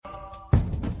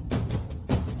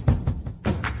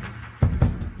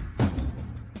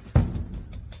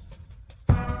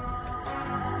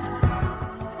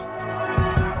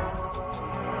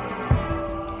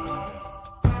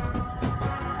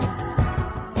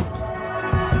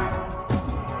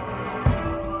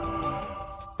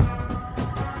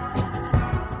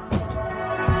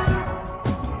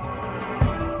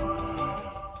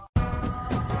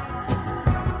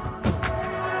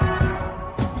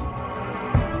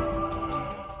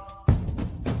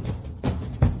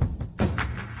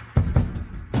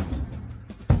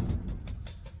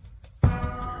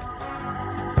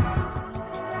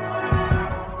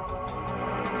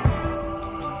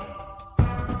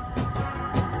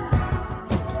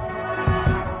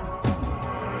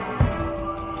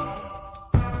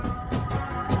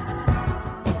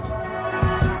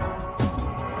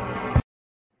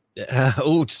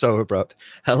So abrupt.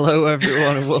 Hello,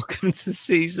 everyone, and welcome to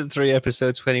season 3,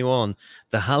 episode 21,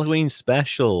 the Halloween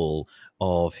special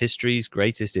of History's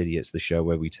Greatest Idiots, the show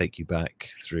where we take you back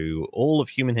through all of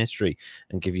human history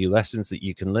and give you lessons that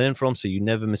you can learn from, so you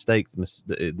never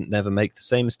never make the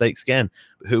same mistakes again.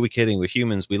 But who are we kidding? We're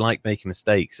humans. We like making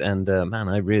mistakes, and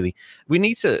man, we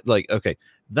need to okay,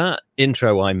 that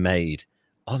intro I made.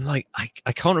 I'm like, I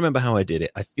can't remember how I did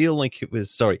it. I feel like it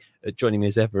was, joining me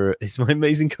as ever is my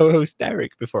amazing co-host,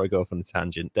 Derek, before I go off on a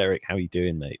tangent. Derek, how you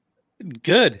doing, mate?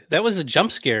 Good. That was a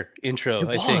jump scare intro,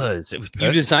 I think. It was perfect.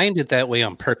 You designed it that way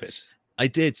on purpose. I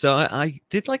did. So I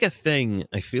did like a thing.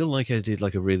 I feel like I did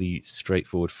like a really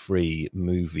straightforward free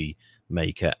movie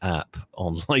maker app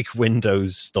on like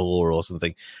Windows Store or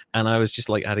something. And I was just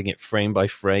like adding it frame by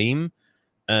frame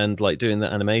and like doing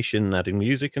the animation and adding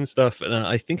music and stuff. And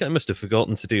I think I must have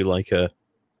forgotten to do like a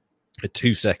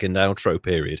 2-second outro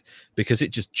period, because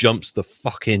it just jumps the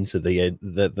fuck into the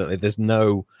there's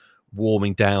no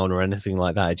warming down or anything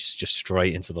like that. It's just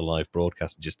straight into the live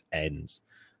broadcast and just ends.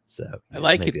 So I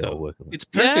like it though. It's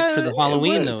perfect for the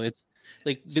Halloween though. It's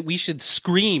like we should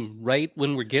scream right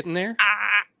when we're getting there.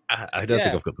 I don't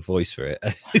think I've got the voice for it.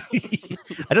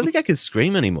 I don't think I can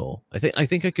scream anymore. I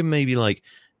think I can maybe like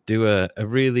do a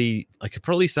really, I could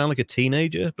probably sound like a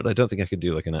teenager, but I don't think I could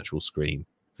do like an actual scream.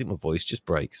 I think my voice just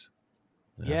breaks.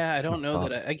 Yeah, I don't know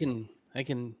that I can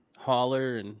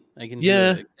holler, and I can do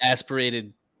an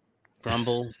aspirated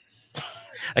grumble.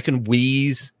 I can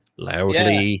wheeze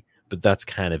loudly, but that's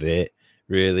kind of it,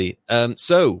 really.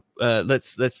 So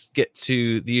let's get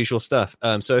to the usual stuff.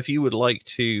 So if you would like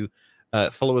to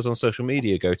follow us on social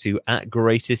media, go to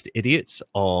 @GreatestIdiots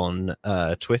on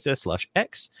Twitter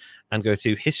 /X, and go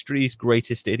to History's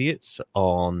Greatest Idiots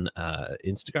on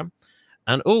Instagram.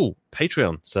 And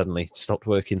Patreon suddenly stopped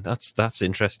working. That's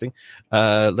interesting.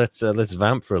 Let's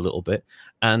vamp for a little bit.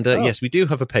 And yes, we do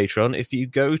have a Patreon. If you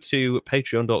go to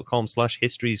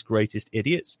patreon.com/History's Greatest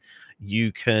Idiots,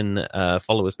 you can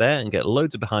follow us there and get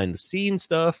loads of behind the scenes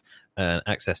stuff and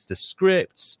access to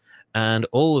scripts and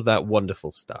all of that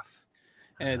wonderful stuff.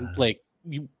 And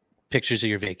pictures of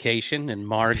your vacation and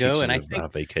Margot, and I think our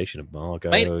vacation of Margot,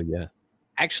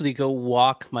 actually go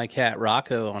walk my cat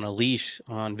Rocco on a leash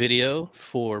on video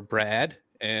for Brad,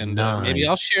 and maybe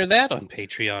I'll share that on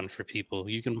Patreon for people.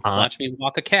 You can watch me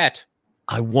walk a cat.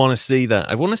 I want to see that.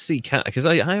 I want to see cat, because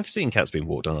I have seen cats being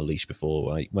walked on a leash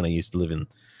before. When I used to live in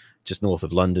just north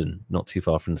of London, not too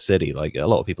far from the city, like a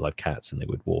lot of people had cats and they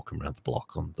would walk them around the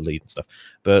block on the lead and stuff.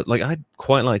 But like, I'd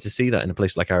quite like to see that in a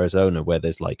place like Arizona, where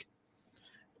there's like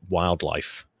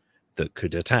wildlife that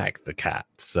could attack the cat.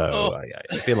 So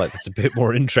I feel like that's a bit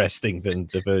more interesting than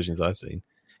the versions I've seen.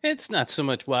 It's not so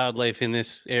much wildlife in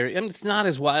this area. I mean, it's not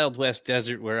as Wild West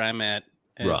desert where I'm at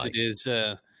as it is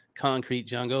concrete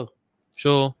jungle.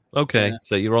 Sure. Okay.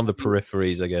 So you're on the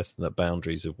peripheries, I guess, the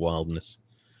boundaries of wildness.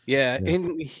 Yeah. Yes.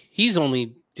 And he's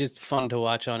only just fun to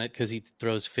watch on it because he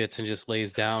throws fits and just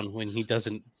lays down when he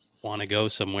doesn't want to go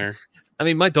somewhere. I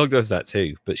mean, my dog does that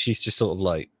too, but she's just sort of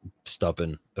like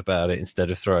stubborn about it. Instead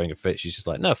of throwing a fit, she's just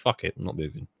like, no, fuck it, I'm not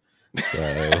moving.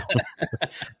 So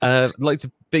I'd like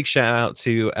to big shout out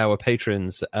to our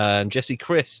patrons, Jesse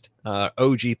Christ,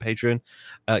 OG patron,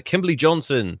 Kimberly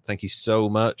Johnson, thank you so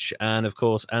much, and of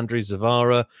course Andrew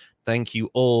Zavara. Thank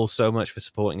you all so much for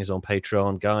supporting us on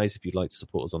Patreon, guys. If you'd like to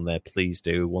support us on there, please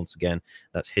do. Once again,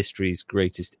 that's History's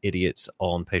Greatest Idiots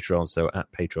on Patreon, so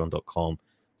at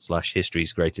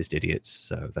patreon.com/History's Greatest Idiots.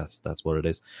 So that's what it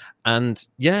is. And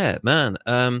yeah, man.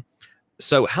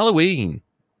 So Halloween.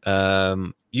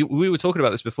 We were talking about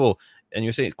this before, and you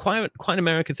were saying it's quite an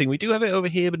American thing. We do have it over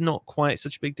here, but not quite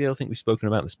such a big deal. I think we've spoken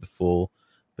about this before.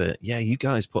 But yeah, you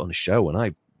guys put on a show, and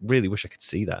I really wish I could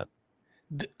see that.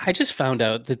 I just found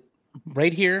out that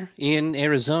right here in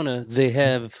Arizona, they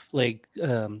have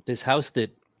this house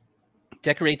that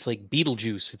decorates like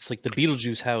Beetlejuice. It's like the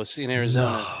Beetlejuice house in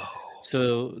Arizona. No.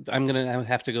 So I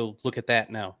have to go look at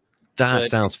that now. That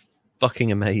sounds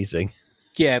fucking amazing.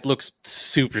 Yeah, it looks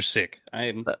super sick. I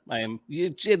am.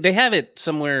 They have it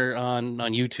somewhere on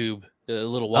YouTube, a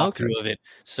little walkthrough of it.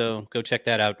 So go check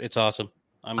that out. It's awesome.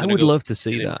 I would love to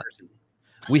see that.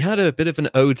 We had a bit of an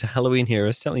ode to Halloween here. I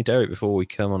was telling Derek before we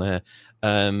come on air.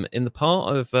 In the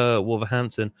part of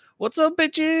Wolverhampton, what's up,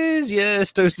 bitches?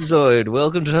 Yes, Toastazoid.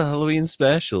 Welcome to the Halloween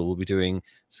special. We'll be doing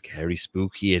scary,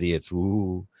 spooky idiots.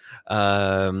 Woo.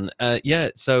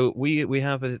 So we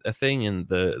have a thing in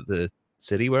the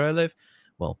city where I live.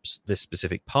 Well, this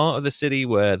specific part of the city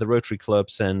where the Rotary Club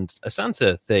send a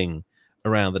Santa thing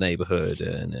around the neighborhood,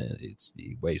 and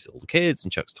he waves at all the kids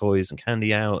and chucks toys and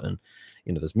candy out, and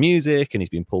there's music, and he's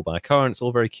being pulled by a car, and it's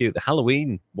all very cute. The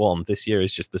Halloween one this year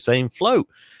is just the same float,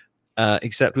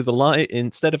 Except with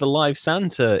instead of a live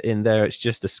Santa in there, it's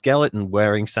just a skeleton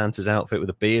wearing Santa's outfit with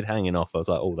a beard hanging off. I was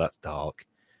like, oh, that's dark.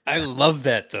 I love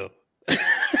that though.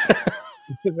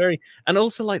 And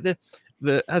also like the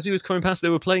as he was coming past, they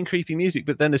were playing creepy music,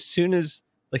 but then as soon as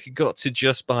like it got to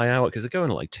just by hour, because they're going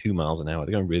at like 2 miles an hour,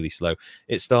 they're going really slow.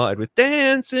 It started with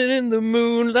dancing in the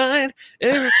moonlight.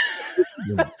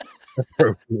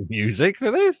 Appropriate music for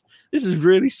this. This is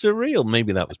really surreal.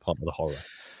 Maybe that was part of the horror.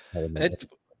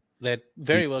 That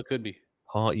very well could be.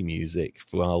 Party music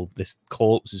while this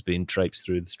corpse is being traipsed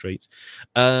through the streets.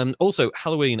 Also,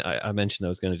 Halloween, I mentioned I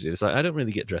was going to do this. I don't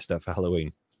really get dressed up for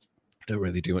Halloween. I don't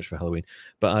really do much for Halloween.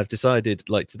 But I've decided,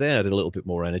 like today, I had a little bit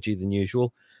more energy than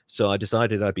usual. So I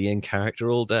decided I'd be in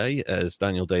character all day as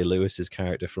Daniel Day-Lewis's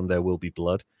character from There Will Be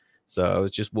Blood. So I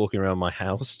was just walking around my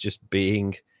house, just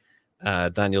being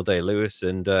Daniel Day-Lewis.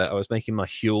 And I was making my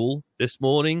Huel this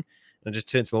morning. And I just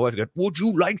turned to my wife and go, would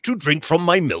you like to drink from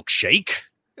my milkshake?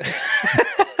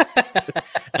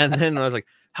 And then I was like,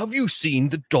 have you seen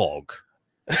the dog?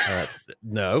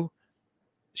 No.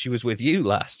 She was with you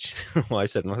last. I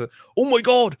said, and I thought, oh my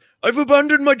God, I've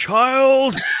abandoned my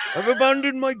child. I've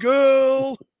abandoned my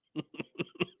girl. I've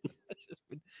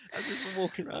just been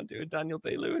walking around doing Daniel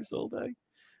Day-Lewis all day.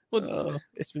 Well,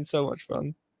 it's been so much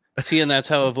fun. See, and that's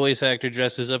how a voice actor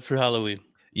dresses up for Halloween.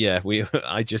 Yeah,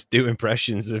 I just do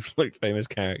impressions of like famous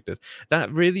characters.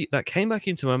 That came back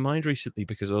into my mind recently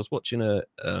because I was watching a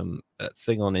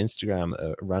thing on Instagram,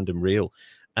 a random reel,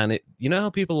 and you know how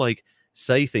people like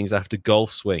say things after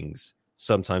golf swings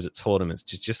sometimes at tournaments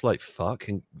to just like fuck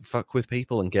with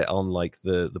people and get on like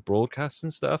the broadcasts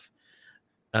and stuff.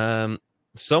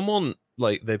 Someone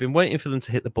like they've been waiting for them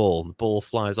to hit the ball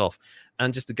flies off,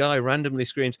 and just a guy randomly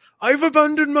screams, "I've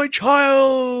abandoned my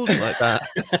child!" like that.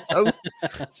 It's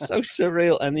so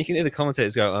surreal. And you can hear the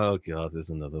commentators go, "Oh God, there's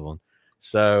another one."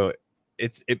 So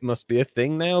it must be a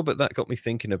thing now. But that got me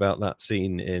thinking about that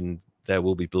scene in There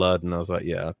Will Be Blood, and I was like,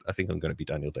 yeah, I think I'm going to be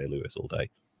Daniel Day-Lewis all day.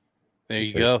 There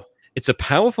you go. It's a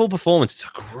powerful performance. It's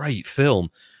a great film,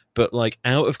 but like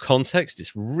out of context,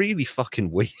 it's really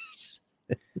fucking weird.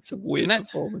 It's a weird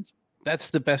performance.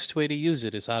 That's the best way to use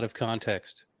it, is out of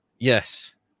context.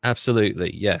 Yes,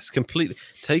 absolutely. Yes, completely.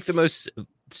 Take the most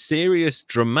serious,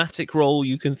 dramatic role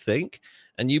you can think,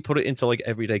 and you put it into like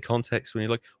everyday context when you're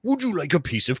like, would you like a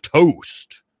piece of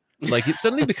toast? Like it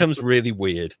suddenly becomes really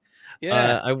weird.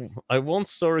 Yeah, I once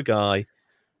saw a guy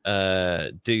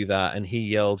do that, and he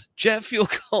yelled, "Jet fuel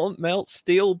can't melt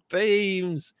steel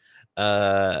beams."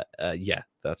 Yeah,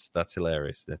 that's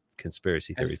hilarious. The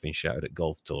conspiracy theory being shouted at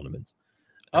golf tournaments.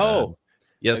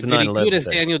 Yes, did he do it as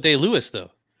Daniel Day-Lewis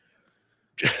though?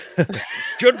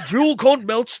 Jet fuel can't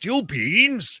melt steel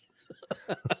beams.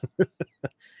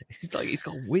 He's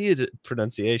got weird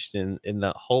pronunciation in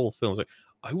that whole film. It's like,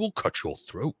 I will cut your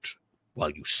throat while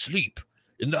you sleep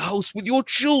in the house with your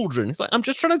children. It's like, I'm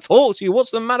just trying to talk to you.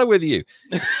 What's the matter with you?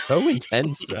 It's so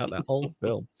intense throughout that whole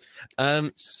film.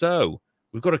 So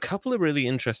we've got a couple of really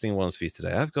interesting ones for you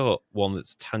today. I've got one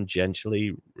that's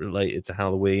tangentially related to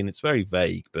Halloween. It's very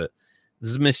vague, but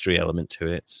there's a mystery element to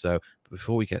it. So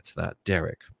before we get to that,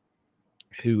 Derek,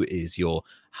 who is your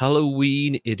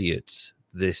Halloween idiot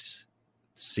this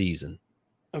season?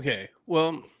 Okay,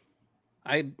 well,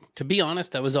 to be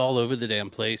honest, I was all over the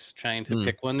damn place trying to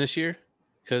pick one this year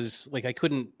because like I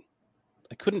couldn't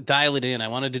dial it in. I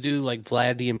wanted to do like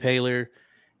Vlad the Impaler,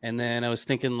 and then I was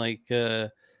thinking like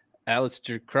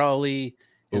Aleister Crowley.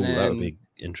 And that would be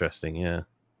interesting, yeah.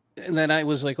 And then I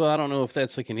was like, well, I don't know if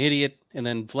that's like an idiot. And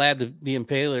then Vlad the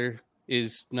Impaler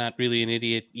is not really an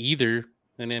idiot either.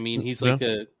 And I mean, he's like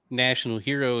a national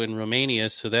hero in Romania,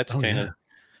 so that's kind of,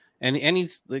 and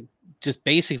he's like just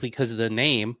basically because of the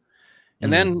name.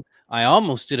 And then I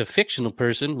almost did a fictional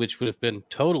person, which would have been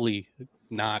totally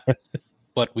not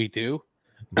what we do.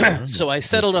 So I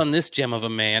settled on this gem of a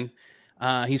man.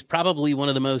 He's probably one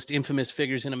of the most infamous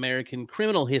figures in American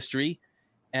criminal history.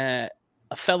 A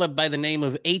fella by the name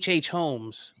of H.H.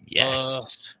 Holmes.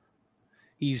 Yes.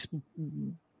 He's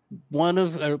one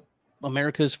of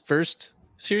America's first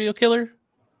serial killer.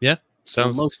 Yeah.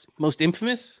 Sounds most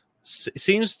infamous.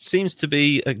 Seems to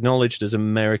be acknowledged as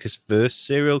America's first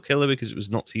serial killer because it was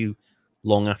not too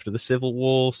long after the Civil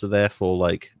War. So therefore,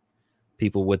 like,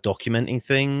 people were documenting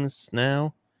things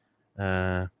now.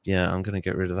 Yeah, I'm going to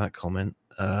get rid of that comment.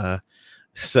 Yeah.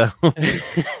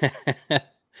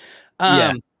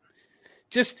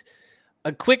 Just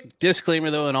a quick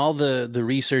disclaimer, though, in all the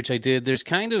research I did, there's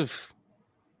kind of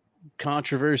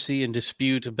controversy and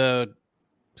dispute about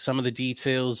some of the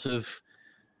details of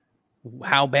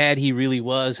how bad he really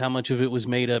was, how much of it was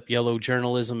made up yellow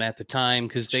journalism at the time,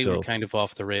 because they were kind of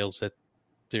off the rails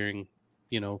during,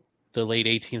 the late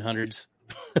 1800s.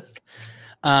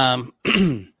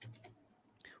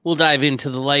 We'll dive into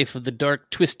the life of the dark,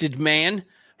 twisted man.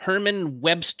 Herman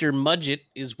Webster Mudgett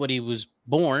is what he was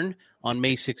born on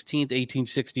May 16th,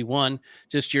 1861.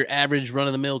 Just your average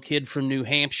run-of-the-mill kid from New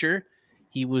Hampshire.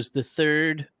 He was the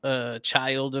third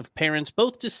child of parents,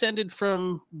 both descended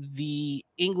from the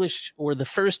English or the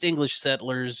first English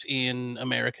settlers in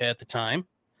America at the time.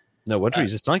 No wonder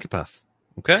he's a psychopath.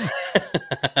 Okay.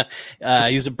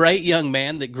 He's a bright young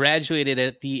man that graduated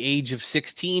at the age of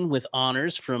 16 with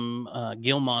honors from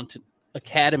Gilmont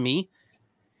Academy.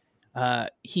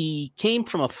 He came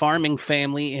from a farming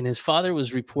family, and his father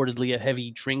was reportedly a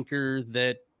heavy drinker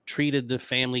that treated the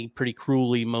family pretty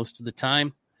cruelly most of the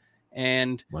time.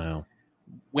 And wow,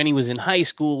 when he was in high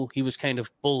school, he was kind of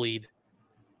bullied.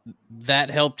 That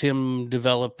helped him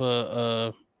develop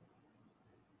a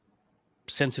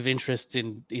sense of interest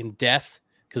in death,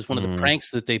 because one of the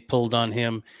pranks that they pulled on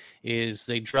him is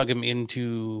they drug him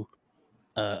into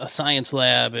a science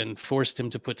lab and forced him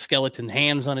to put skeleton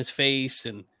hands on his face,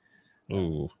 and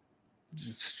it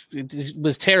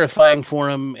was terrifying for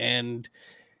him. And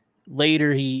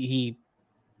later he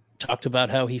talked about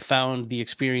how he found the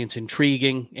experience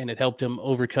intriguing, and it helped him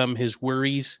overcome his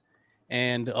worries,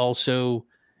 and also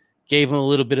gave him a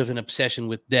little bit of an obsession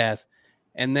with death.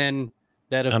 And then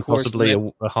that, of course,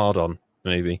 possibly a hard-on,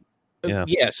 maybe. Yeah.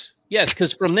 Yes,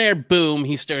 because from there, boom,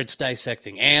 he starts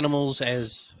dissecting animals,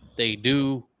 as they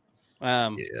do.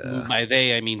 By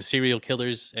they, I mean serial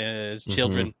killers as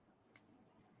children.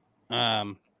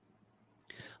 On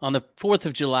the 4th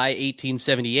of July,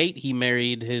 1878, he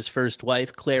married his first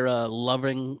wife, Clara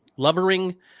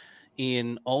Lovering,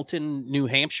 in Alton, New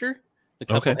Hampshire. The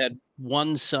couple had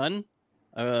one son.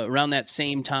 Around that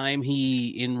same time,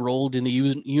 he enrolled in the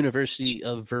University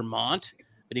of Vermont,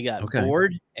 but he got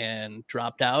bored and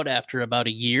dropped out after about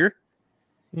a year.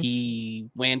 He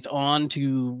went on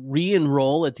to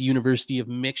re-enroll at the University of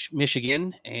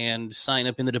Michigan and sign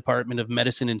up in the Department of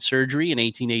Medicine and Surgery in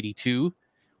 1882,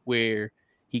 where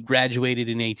he graduated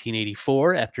in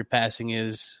 1884 after passing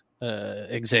his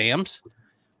exams.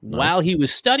 Nice. While he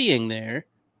was studying there,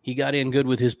 he got in good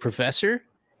with his professor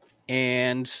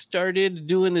and started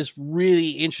doing this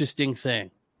really interesting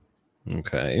thing.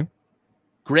 Okay.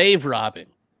 Grave robbing.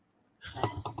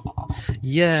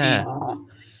 Yeah.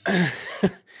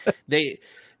 See,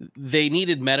 they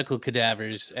needed medical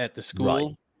cadavers at the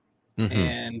school. Right.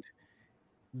 And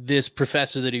this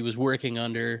professor that he was working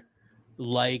under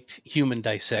liked human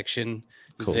dissection.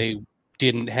 They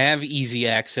didn't have easy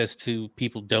access to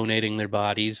people donating their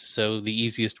bodies, so the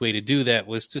easiest way to do that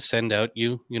was to send out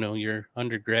your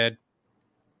undergrad,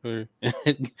 or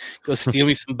go steal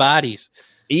me some bodies.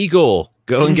 Igor,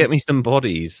 go and get me some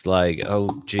bodies. Like,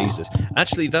 oh Jesus!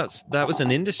 Actually, that was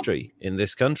an industry in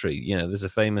this country. You know,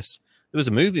 there was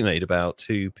a movie made about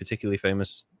two particularly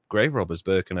famous grave robbers,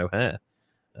 Burke and O'Hare,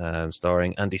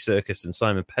 starring Andy Serkis and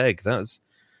Simon Pegg. That's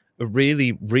a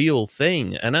really real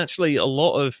thing, and actually, a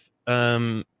lot of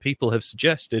people have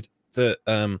suggested that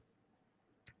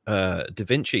Da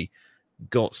Vinci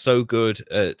got so good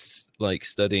at like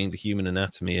studying the human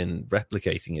anatomy and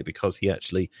replicating it because he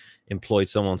actually employed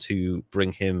someone to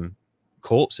bring him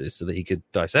corpses so that he could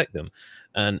dissect them.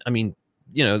 And I mean,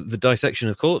 you know, the dissection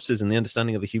of corpses and the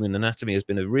understanding of the human anatomy has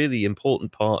been a really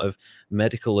important part of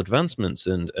medical advancements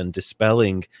and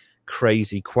dispelling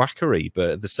crazy quackery.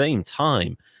 But at the same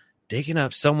time, digging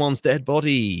up someone's dead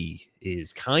body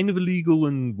is kind of illegal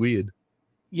and weird.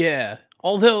 Yeah.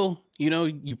 Although,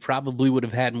 you probably would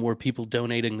have had more people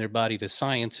donating their body to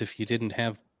science if you didn't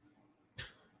have.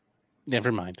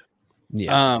 Never mind.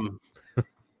 Yeah.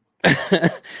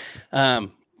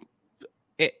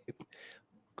 It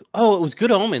was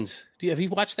Good Omens. Have you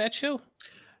watched that show?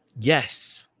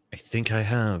 Yes, I think I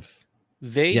have.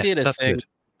 They did a thing. Good.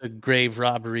 A grave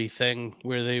robbery thing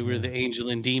where they were the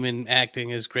angel and demon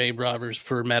acting as grave robbers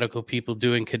for medical people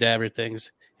doing cadaver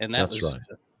things, and that's was right.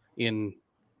 In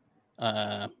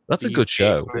that's a good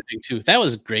show too. That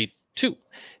was great too.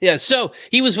 Yeah, so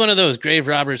he was one of those grave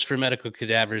robbers for medical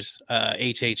cadavers,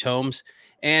 H.H. Holmes,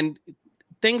 and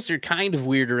things are kind of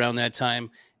weird around that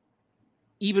time.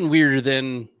 Even weirder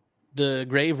than the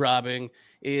grave robbing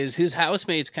is his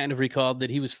housemates kind of recalled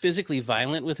that he was physically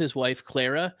violent with his wife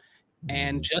Clara.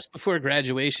 And just before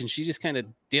graduation, she just kind of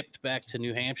dipped back to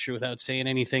New Hampshire without saying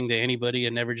anything to anybody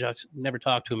and never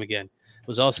talked to him again. It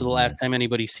was also the last time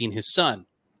anybody's seen his son.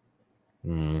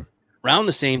 Around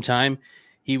the same time,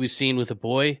 he was seen with a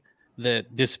boy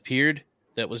that disappeared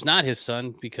that was not his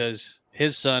son because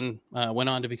his son went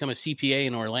on to become a CPA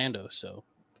in Orlando. So,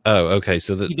 okay.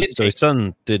 So his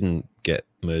son didn't get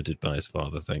murdered by his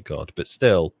father, thank God. But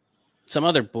still, some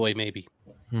other boy, maybe.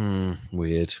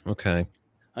 Weird. Okay.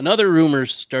 Another rumor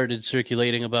started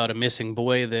circulating about a missing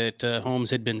boy that Holmes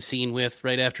had been seen with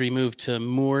right after he moved to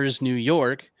Moores, New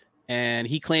York. And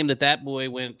he claimed that boy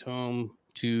went home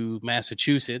to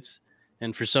Massachusetts.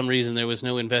 And for some reason, there was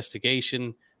no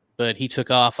investigation. But he took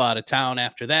off out of town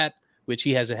after that, which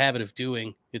he has a habit of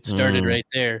doing. It started right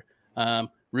there.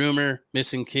 Rumor,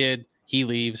 missing kid. He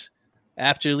leaves.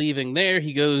 After leaving there,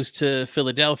 he goes to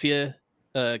Philadelphia,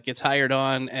 gets hired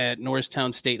on at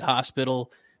Norristown State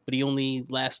Hospital. But he only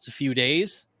lasts a few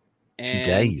days. And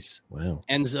 2 days. Wow.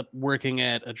 ends up working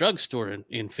at a drugstore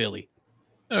in Philly.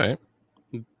 All right.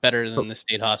 Better than the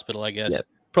state hospital, I guess. Yeah,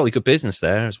 probably good business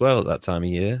there as well at that time of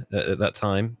year, at that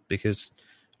time, because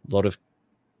a lot of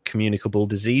communicable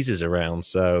diseases around.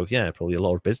 So, yeah, probably a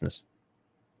lot of business.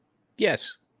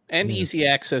 Yes. And easy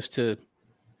access to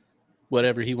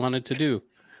whatever he wanted to do,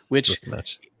 which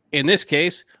in this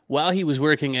case, while he was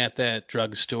working at that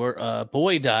drugstore, a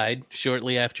boy died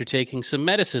shortly after taking some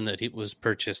medicine that was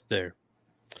purchased there.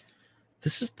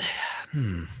 This is...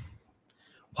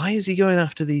 Why is he going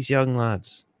after these young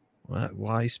lads?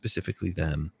 Why specifically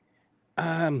them?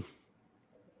 It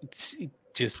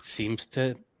just seems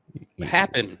to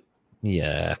happen.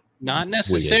 Yeah. Not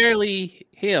necessarily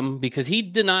him, because he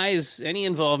denies any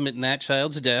involvement in that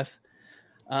child's death.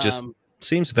 Just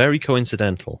seems very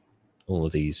coincidental. All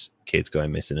of these kids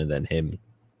going missing and then him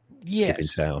skipping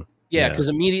town. Yeah, because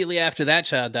immediately after that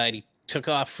child died, he took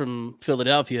off from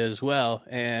Philadelphia as well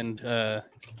and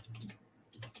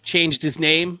changed his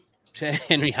name to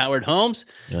Henry Howard Holmes,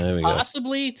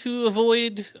 possibly to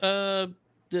avoid the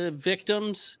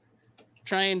victims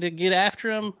trying to get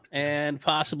after him, and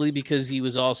possibly because he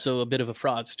was also a bit of a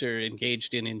fraudster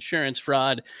engaged in insurance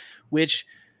fraud, which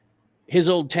his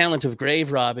old talent of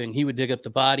grave robbing, he would dig up the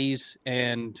bodies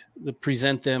and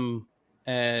present them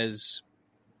as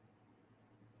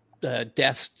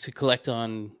deaths to collect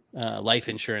on life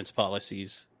insurance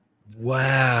policies.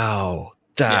 Wow.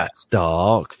 That's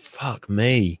dark. Fuck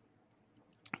me.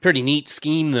 Pretty neat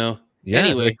scheme, though. Yeah,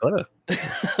 anyway, clever.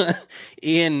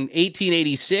 In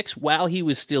 1886, while he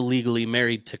was still legally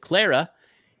married to Clara,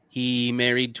 he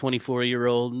married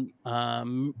 24-year-old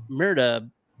Myrta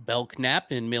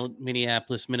Belknap in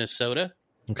Minneapolis, Minnesota.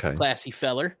 Okay. Classy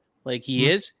feller like he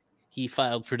is. He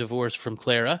filed for divorce from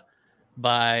Clara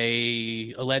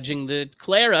by alleging that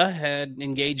Clara had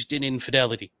engaged in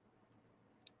infidelity.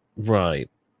 Right.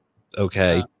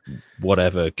 Okay.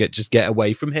 Whatever. Just get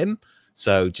away from him.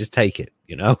 So just take it,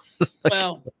 you know?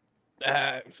 Well,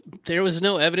 there was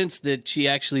no evidence that she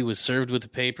actually was served with the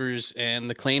papers, and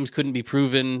the claims couldn't be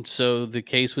proven, so the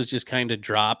case was just kind of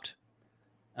dropped.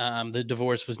 The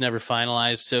divorce was never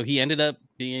finalized, so he ended up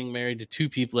being married to two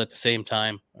people at the same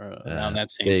time, or around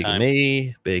that same big time.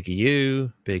 Me, big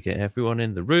you, big everyone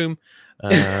in the room.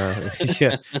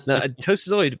 Yeah. Now,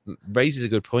 Toastazoid raises a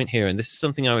good point here, and this is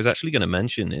something I was actually going to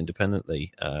mention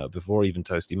independently before even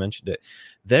Toasty mentioned it.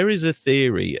 There is a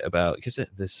theory about, because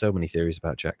there's so many theories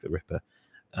about Jack the Ripper.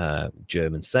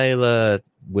 German sailor,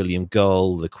 William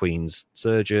Gull, the Queen's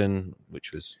surgeon,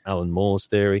 which was Alan Moore's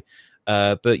theory.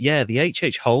 But yeah, the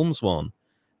H.H. Holmes one,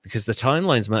 because the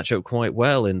timelines match up quite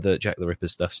well in that Jack the Ripper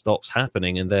stuff stops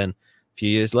happening, and then a few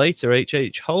years later,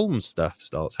 H.H. Holmes stuff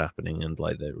starts happening, and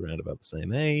like they're around about the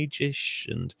same age-ish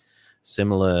and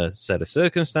similar set of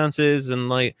circumstances, and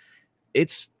like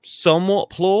it's somewhat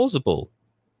plausible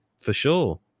for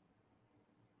sure.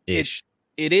 Ish.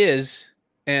 It is,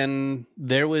 and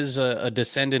there was a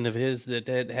descendant of his that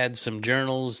had some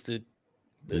journals that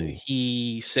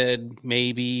he said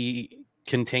maybe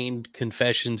contained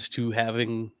confessions to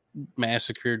having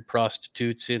massacred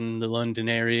prostitutes in the London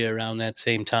area around that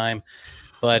same time.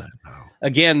 But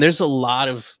again, there's a lot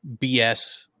of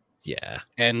BS,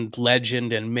 and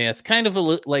legend and myth, kind of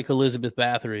like Elizabeth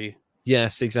Bathory.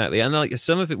 Yes, exactly, and like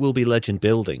some of it will be legend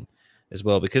building as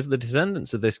well, because the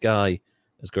descendants of this guy,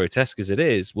 as grotesque as it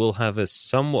is, will have a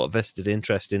somewhat vested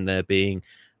interest in there being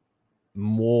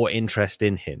more interest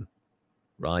in him,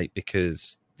 right?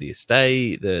 Because the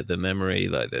estate, the memory,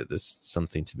 like there's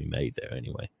something to be made there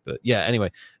anyway. But yeah,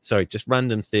 anyway, sorry, just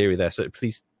random theory there. So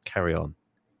please carry on.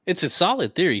 It's a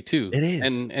solid theory too. It is,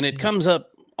 and it comes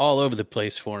up all over the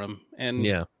place for him,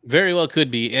 and very well could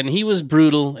be. And he was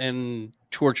brutal and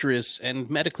torturous and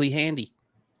medically handy.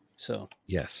 So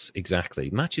yes, exactly,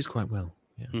 matches quite well.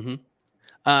 Yeah.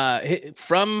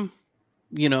 From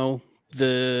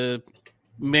the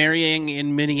marrying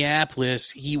in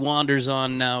Minneapolis, he wanders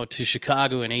on now to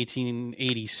Chicago in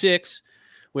 1886,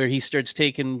 where he starts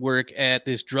taking work at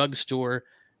this drugstore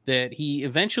that he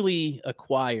eventually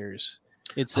acquires.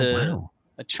 It's a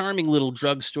a charming little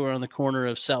drugstore on the corner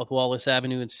of South Wallace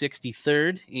Avenue and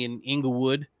 63rd in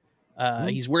Inglewood.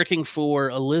 He's working for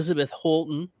Elizabeth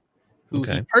Holton, who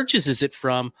he purchases it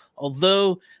from,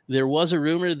 although there was a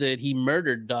rumor that he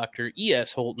murdered Dr.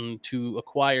 E.S. Holton to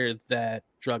acquire that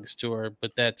drugstore,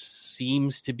 but that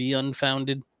seems to be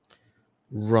unfounded.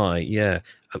 Right, yeah.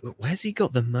 Where's he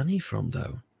got the money from,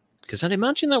 though? Because I'd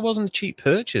imagine that wasn't a cheap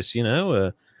purchase,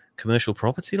 a commercial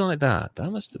property like that.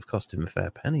 That must have cost him a fair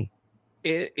penny.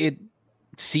 It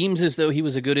seems as though he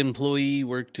was a good employee,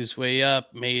 worked his way up,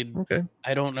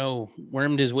 I don't know,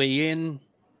 wormed his way in.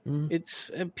 It's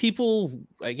people,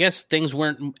 I guess things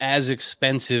weren't as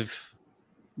expensive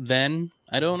then.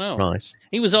 I don't know. Right.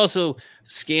 He was also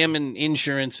scamming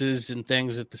insurances and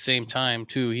things at the same time,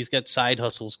 too. He's got side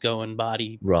hustles going,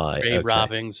 body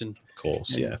robbings and of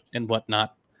course, and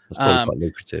whatnot. That's probably quite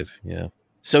lucrative, yeah.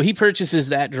 So he purchases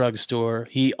that drugstore.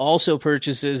 He also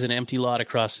purchases an empty lot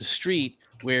across the street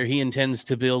where he intends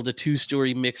to build a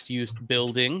 2-story mixed-use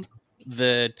building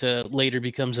that later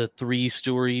becomes a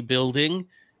 3-story building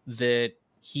that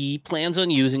he plans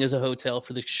on using as a hotel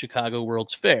for the Chicago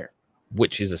World's Fair.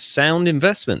 Which is a sound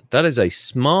investment. That is a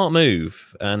smart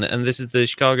move. And this is the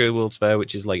Chicago World's Fair,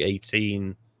 which is like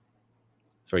 19...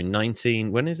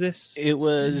 When is this? It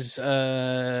was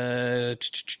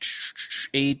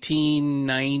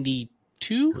 1892?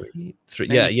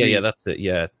 Yeah, that's it.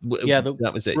 Yeah.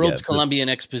 That was it. World's Columbian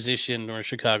Exposition or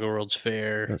Chicago World's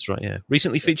Fair. That's right, yeah.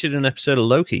 Recently featured in an episode of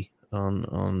Loki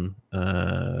on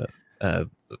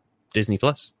Disney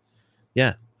Plus.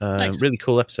 Yeah. Nice. Really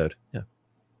cool episode. Yeah.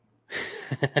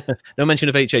 No mention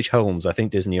of H.H. Holmes. I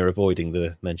think Disney are avoiding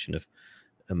the mention of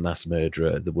a mass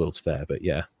murderer at the World's Fair, but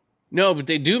yeah. No, but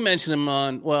they do mention him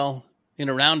in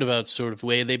a roundabout sort of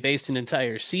way. They based an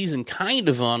entire season kind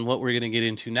of on what we're going to get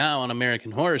into now on American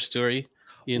Horror Story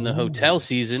in the hotel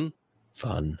season.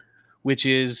 Fun. Which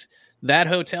is that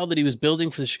hotel that he was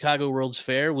building for the Chicago World's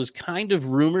Fair was kind of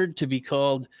rumored to be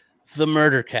called the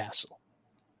Murder Castle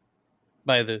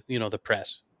by the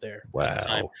press there at the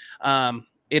time.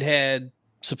 It had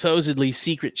supposedly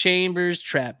secret chambers,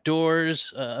 trap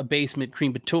doors, a basement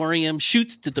crematorium,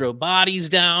 chutes to throw bodies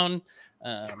down,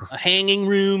 a hanging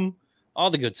room, all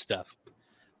the good stuff.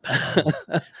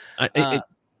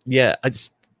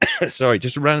 Sorry,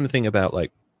 just a random thing about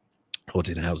like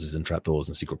haunted houses and trapdoors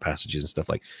and secret passages and stuff.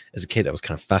 Like as a kid, I was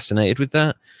kind of fascinated with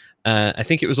that. I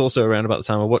think it was also around about the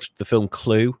time I watched the film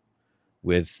Clue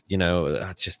with,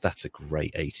 that's a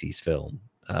great 80s film.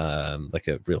 Like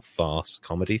a real farce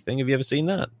comedy thing. Have you ever seen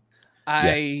that?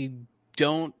 I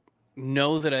don't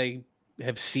know that I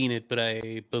have seen it, but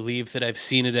I believe that I've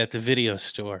seen it at the video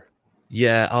store.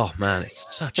 Yeah. Oh man,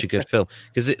 it's such a good film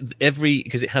because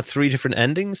it had 3 different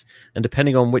endings, and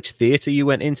depending on which theater you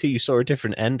went into, you saw a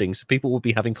different ending. So people would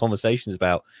be having conversations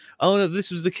about, oh no,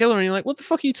 this was the killer, and you're like, what the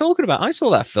fuck are you talking about? I saw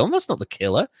that film. That's not the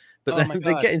killer. But then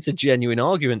they get into genuine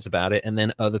arguments about it, and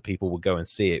then other people would go and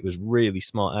see it. It was really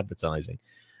smart advertising.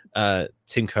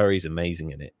 Tim Curry's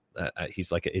amazing in it.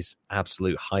 He's like at his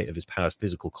absolute height of his powers,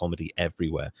 physical comedy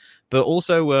everywhere. But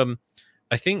also,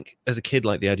 I think as a kid,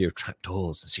 like the idea of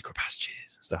trapdoors and secret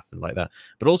passages and stuff and like that.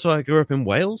 But also, I grew up in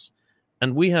Wales,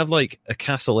 and we have like a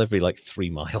castle every like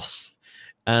 3 miles,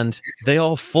 and they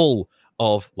are full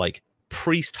of like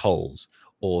priest holes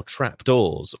or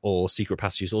trapdoors or secret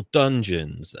passages or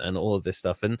dungeons and all of this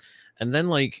stuff. And then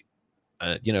like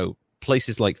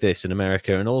places like this in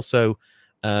America, and also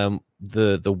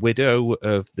the widow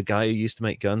of the guy who used to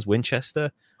make guns,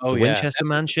 Winchester, Winchester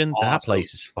Mansion. Awesome. That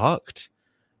place is fucked,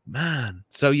 man.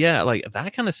 So yeah, like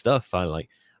that kind of stuff I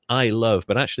love.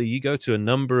 But actually, you go to a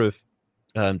number of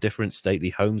different stately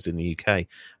homes in the UK,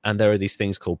 and there are these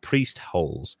things called priest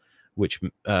holes, which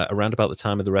around about the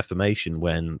time of the Reformation,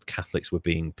 when Catholics were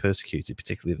being persecuted,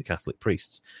 particularly the Catholic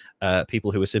priests,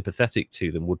 people who were sympathetic to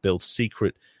them would build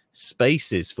secret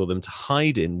spaces for them to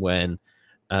hide in when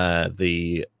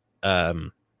the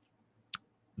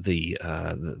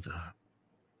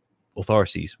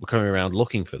authorities were coming around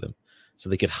looking for them, so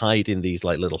they could hide in these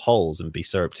like little holes and be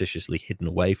surreptitiously hidden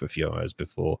away for a few hours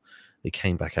before they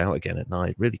came back out again at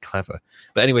night. Really clever.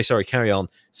 But anyway, sorry, carry on.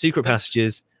 Secret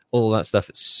passages, all that stuff.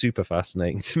 It's super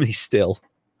fascinating to me still.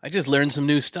 I just learned some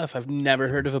new stuff. I've never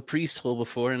heard of a priest hole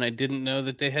before, and I didn't know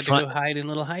that they had to go hide in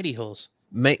little hidey holes.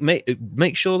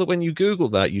 Make sure that when you Google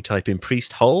that, you type in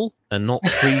priest hole and not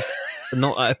priest,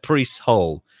 not a priest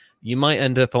hole. You might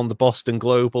end up on the Boston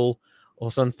Global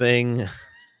or something,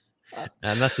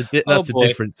 and that's a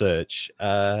different search.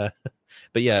 But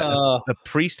yeah, a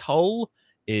priest hole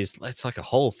it's like a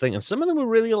whole thing, and some of them were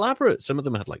really elaborate. Some of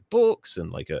them had like books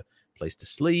and like a place to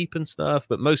sleep and stuff,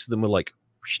 but most of them were like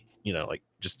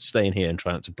just stay in here and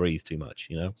try not to breathe too much,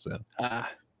 So,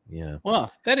 yeah.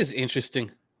 Well, that is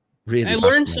interesting. Really I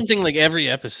learned something like every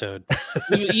episode,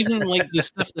 even like the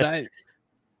stuff that I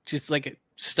just like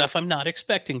stuff I'm not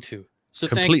expecting to. So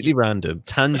completely random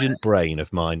tangent brain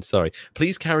of mine. Sorry.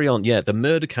 Please carry on. Yeah, the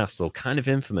murder castle, kind of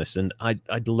infamous, and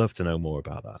I'd love to know more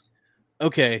about that.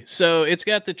 Okay, so it's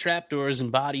got the trapdoors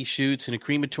and body chutes and a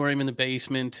crematorium in the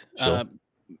basement. Sure.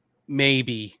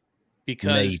 Maybe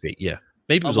because maybe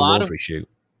it was a laundry chute.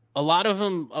 A lot of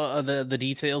them, the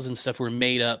details and stuff were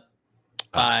made up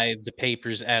by the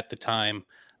papers at the time.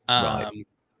 Right.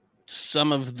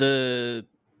 Some of the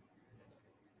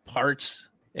parts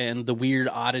and the weird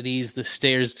oddities, the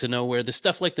stairs to nowhere, the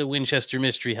stuff like the Winchester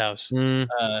Mystery House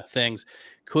things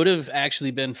could have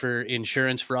actually been for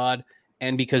insurance fraud,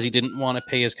 and because he didn't want to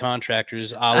pay his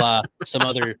contractors, a la some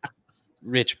other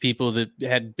rich people that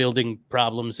had building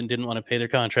problems and didn't want to pay their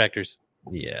contractors.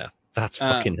 Yeah, that's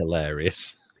fucking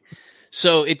hilarious.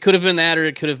 So it could have been that, or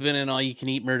it could have been an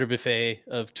all-you-can-eat murder buffet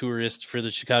of tourists for the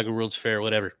Chicago World's Fair,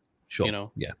 whatever. Sure.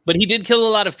 Yeah. But he did kill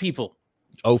a lot of people.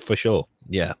 Oh, for sure.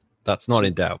 Yeah, that's not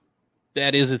in doubt.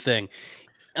 That is a thing.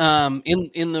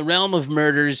 In the realm of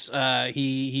murders,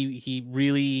 he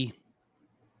really,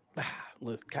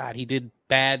 God, he did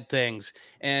bad things,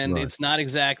 and it's not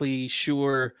exactly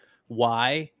sure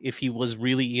why. If he was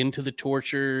really into the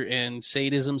torture and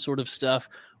sadism sort of stuff,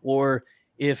 or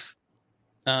if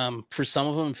for some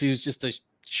of them, if he was just a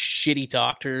shitty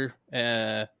doctor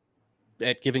at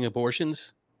giving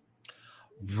abortions,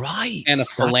 right, and a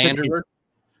philanderer.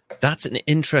 That's an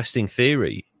interesting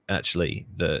theory, actually,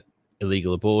 that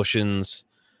illegal abortions,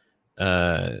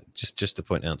 just to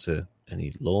point out to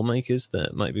any lawmakers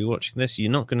that might be watching this,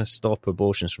 you're not going to stop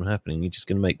abortions from happening. You're just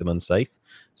going to make them unsafe.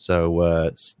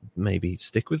 So maybe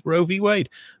stick with Roe v. Wade.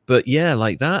 But yeah,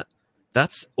 like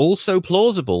that's also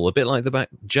plausible. A bit like the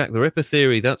Jack the Ripper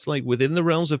theory. That's like within the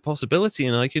realms of possibility.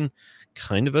 And I can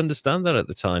kind of understand that at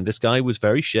the time. This guy was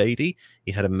very shady.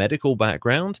 He had a medical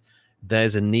background.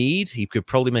 There's a need. He could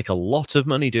probably make a lot of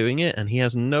money doing it, and he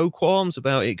has no qualms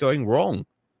about it going wrong.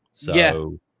 So, yeah.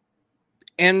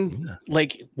 And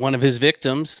like one of his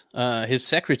victims, his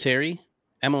secretary,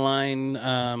 Emmeline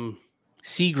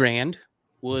Seagrand,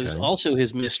 was also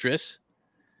his mistress.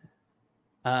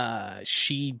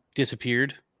 She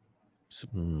disappeared,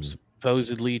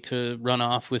 supposedly to run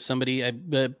off with somebody. I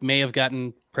may have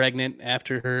gotten pregnant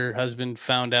after her husband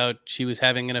found out she was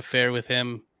having an affair with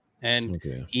him, and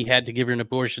he had to give her an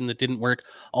abortion that didn't work.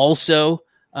 Also,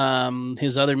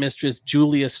 his other mistress,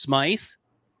 Julia Smythe,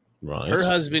 her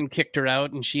husband kicked her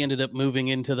out, and she ended up moving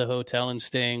into the hotel and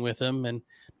staying with him, and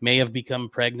may have become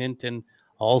pregnant, and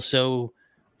also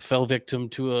fell victim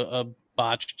to a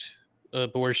botched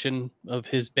abortion of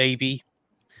his baby.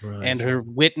 And her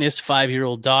witness,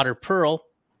 5-year-old daughter Pearl,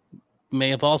 may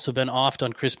have also been offed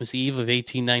on Christmas Eve of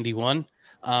 1891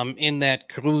 in that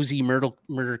cruisy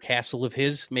murder castle of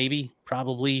his.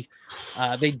 Probably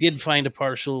they did find a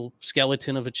partial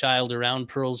skeleton of a child around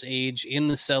Pearl's age in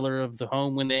the cellar of the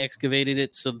home when they excavated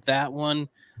it. So that one,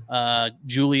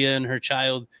 Julia and her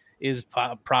child, is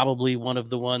probably one of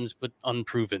the ones, but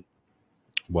unproven.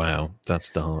 Wow, that's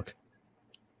dark.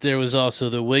 There was also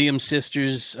the Williams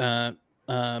sisters,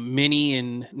 Minnie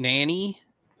and Nanny,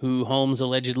 who Holmes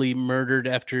allegedly murdered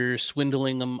after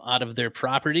swindling them out of their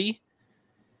property.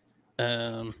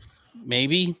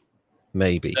 Maybe.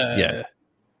 Yeah.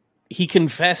 He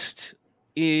confessed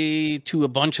to a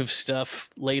bunch of stuff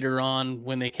later on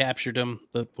when they captured him,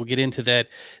 but we'll get into that.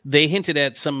 They hinted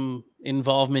at some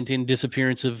involvement in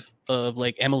disappearance of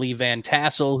like Emily Van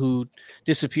Tassel, who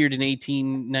disappeared in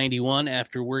 1891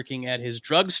 after working at his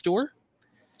drugstore.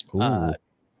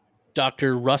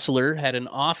 Dr. Russler had an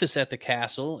office at the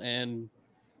castle and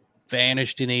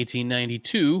vanished in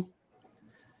 1892.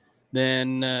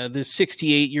 Then this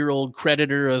 68-year-old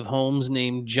creditor of Holmes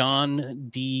named John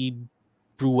D.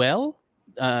 Bruel,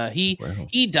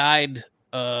 he died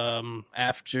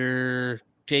after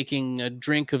taking a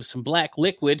drink of some black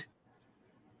liquid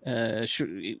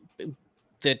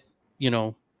that,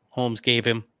 Holmes gave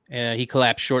him. He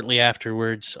collapsed shortly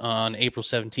afterwards on April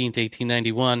 17th,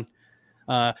 1891.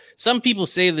 Some people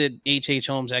say that H.H.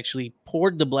 Holmes actually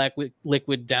poured the black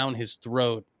liquid down his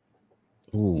throat.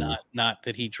 Not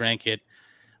that he drank it.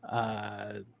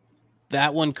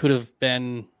 That one could have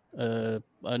been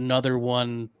another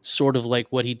one, sort of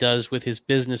like what he does with his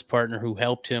business partner who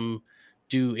helped him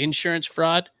do insurance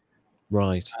fraud.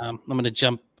 Right. I'm going to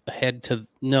jump ahead to...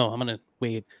 No, I'm going to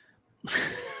wait.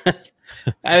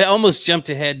 I almost jumped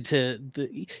ahead to...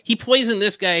 He poisoned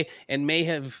this guy and may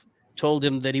have told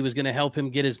him that he was going to help him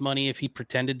get his money if he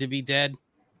pretended to be dead.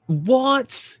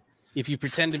 What? If you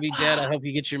pretend to be dead, I hope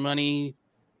you get your money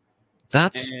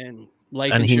That's and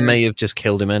life and he insurance may have just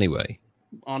killed him anyway.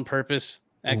 on purpose,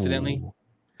 accidentally. Ooh.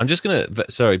 I'm just gonna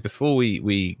sorry before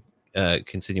we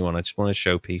continue on. I just want to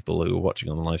show people who are watching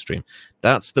on the live stream.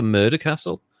 That's the murder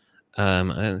castle. I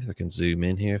don't know if I can zoom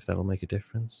in here if that'll make a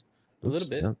difference. A little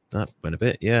bit. That went a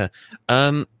bit, yeah.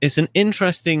 It's an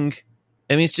interesting.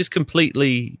 I mean, it's just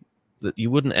completely that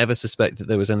you wouldn't ever suspect that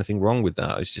there was anything wrong with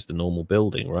that. It's just a normal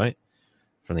building, right,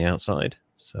 from the outside.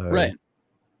 So, Right.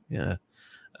 Yeah.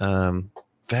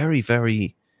 Very,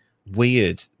 very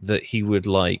weird that he would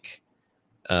like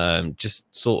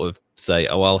just sort of say,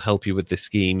 "Oh, I'll help you with this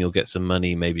scheme. You'll get some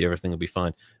money. Maybe everything will be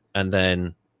fine," and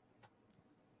then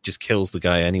just kills the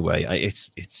guy anyway.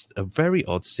 It's a very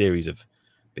odd series of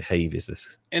behaviors.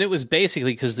 This, and it was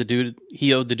basically because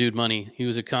he owed the dude money. He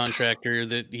was a contractor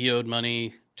that he owed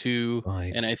money to,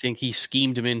 right. And I think he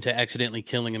schemed him into accidentally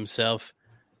killing himself.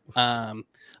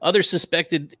 Other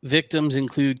suspected victims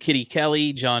include Kitty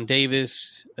Kelly, John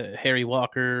Davis, Harry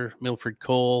Walker, Milford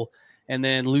Cole, and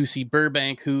then Lucy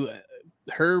Burbank, who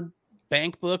her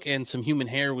bank book and some human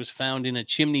hair was found in a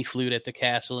chimney flute at the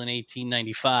castle in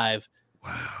 1895.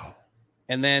 Wow.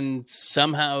 And then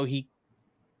somehow he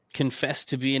confessed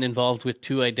to being involved with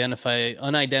two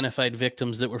unidentified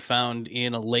victims that were found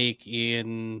in a lake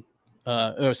that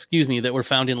were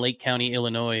found in Lake County,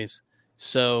 Illinois.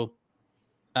 So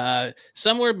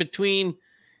somewhere between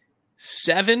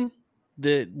 7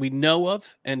 that we know of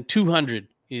and 200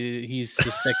 he's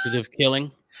suspected of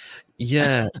killing.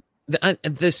 Yeah.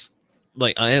 This,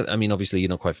 like, I mean, obviously you're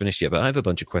not quite finished yet, but I have a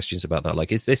bunch of questions about that.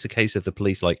 Like, is this a case of the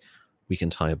police, like, we can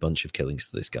tie a bunch of killings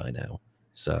to this guy now,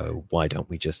 so why don't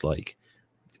we just, like,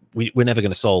 we're never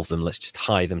going to solve them, let's just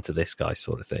tie them to this guy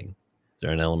sort of thing? Is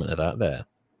there an element of that there?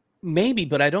 Maybe,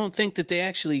 but I don't think that they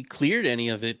actually cleared any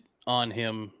of it on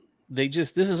him.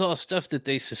 This is all stuff that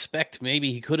they suspect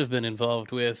maybe he could have been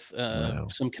involved with. Wow.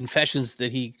 Some confessions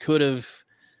that he could have,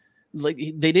 like,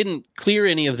 they didn't clear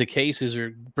any of the cases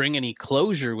or bring any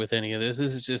closure with any of this.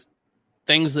 This is just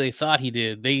things they thought he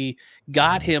did. They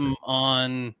got him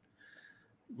on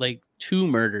like 2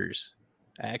 murders,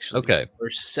 actually. Okay. Or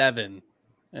 7.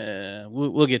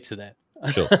 We'll get to that.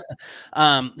 Sure.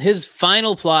 His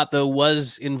final plot, though,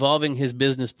 was involving his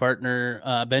business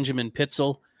partner, Benjamin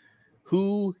Pitzel,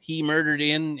 who he murdered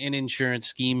in an insurance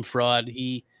scheme fraud.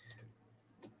 He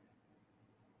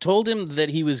told him that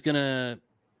he was going to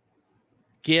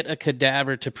get a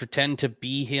cadaver to pretend to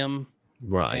be him,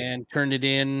 right, and turned it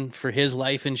in for his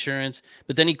life insurance.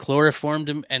 But then he chloroformed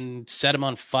him and set him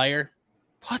on fire.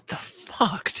 What the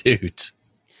fuck, dude?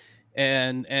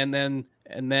 And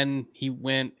then he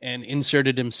went and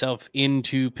inserted himself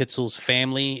into Pitzel's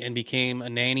family and became a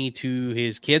nanny to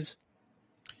his kids.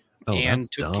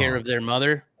 And took care of their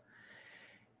mother.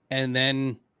 And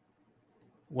then,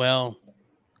 well,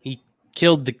 he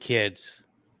killed the kids.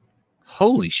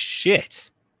 Holy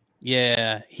shit.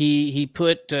 Yeah, he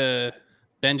put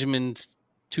Benjamin's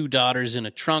 2 daughters in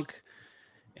a trunk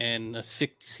and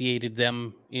asphyxiated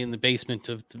them in the basement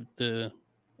of the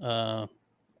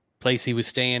place he was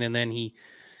staying, and then he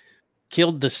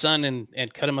killed the son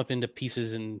and cut him up into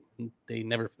pieces, and they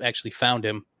never actually found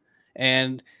him.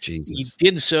 And Jesus. He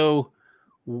did so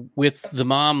with the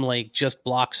mom like just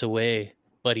blocks away,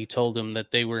 but he told them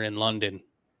that they were in London.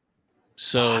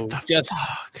 So just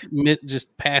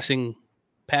passing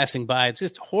by. It's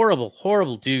just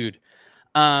horrible dude.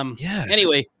 Yeah.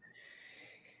 Anyway,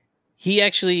 he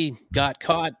actually got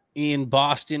caught in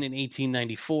Boston in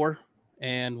 1894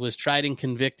 and was tried and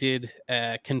convicted,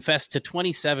 confessed to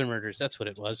 27 murders. That's what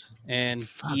it was. And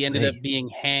he ended up being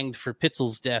hanged for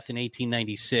Pitzel's death in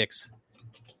 1896.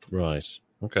 Right.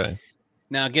 Okay.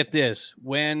 Now, get this.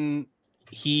 When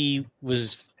he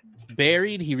was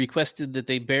buried, he requested that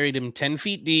they buried him 10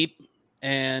 feet deep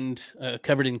and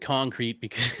covered in concrete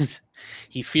because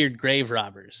he feared grave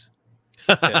robbers.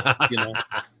 The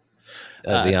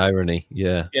irony.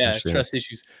 Yeah. Trust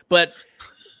issues. But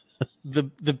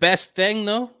the best thing,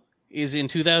 though, is in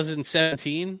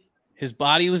 2017, his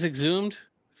body was exhumed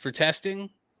for testing.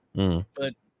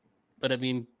 But I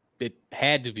mean, it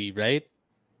had to be, right?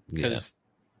 Because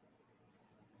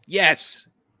yes,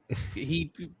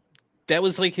 that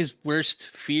was like his worst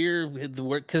fear,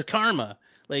 because karma.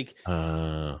 Like,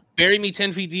 bury me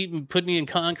 10 feet deep and put me in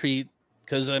concrete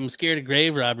because I'm scared of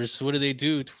grave robbers. So what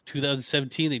do?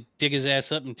 2017, they dig his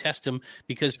ass up and test him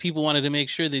because people wanted to make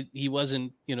sure that he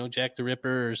wasn't, Jack the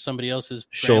Ripper or somebody else's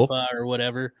grandpa or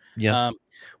whatever. Yeah.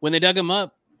 When they dug him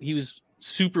up, he was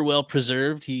super well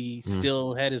preserved. He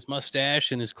still had his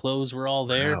mustache and his clothes were all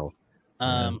there.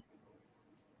 Wow.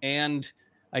 And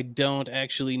I don't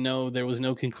actually know. There was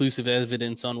no conclusive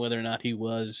evidence on whether or not he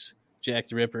was Jack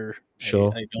the Ripper.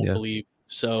 Sure. I don't Yeah. believe.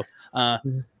 So,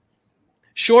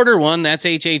 shorter one, that's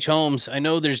H.H. Holmes. I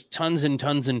know there's tons and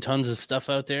tons and tons of stuff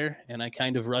out there, and I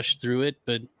kind of rushed through it,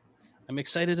 but I'm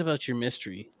excited about your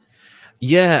mystery.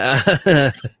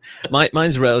 Yeah.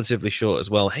 Mine's relatively short as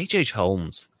well. H.H.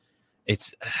 Holmes.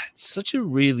 It's such a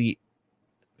really...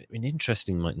 I mean,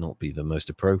 interesting might not be the most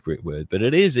appropriate word, but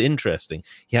it is interesting.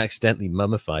 He accidentally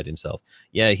mummified himself.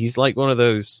 Yeah, he's like one of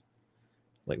those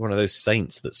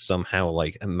saints that's somehow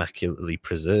like immaculately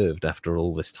preserved after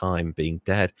all this time being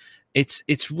dead.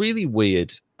 It's really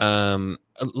weird.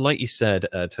 Like you said,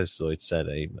 Tosazoid said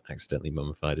he accidentally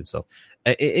mummified himself.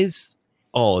 It is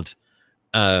odd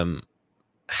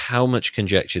how much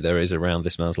conjecture there is around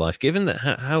this man's life, given that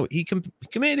how he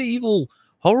committed evil,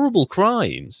 horrible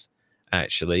crimes,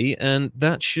 actually, and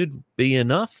that should be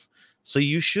enough. So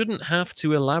you shouldn't have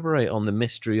to elaborate on the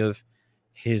mystery of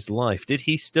his life. Did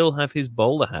he still have his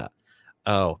bowler hat?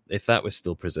 Oh, if that was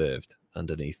still preserved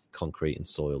underneath concrete and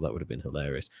soil, that would have been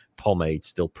hilarious. Pomade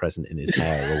still present in his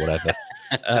hair or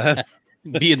whatever.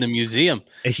 Be in the museum.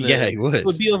 Yeah, he would. It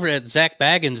would be over at Zach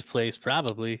Baggins' place,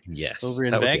 probably. Yes, over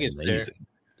in that would Vegas. be amazing. There.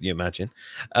 Can you imagine?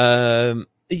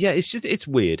 Yeah, it's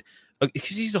weird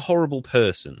because he's a horrible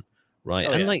person, right?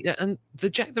 Oh, and yeah. like, and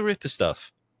the Jack the Ripper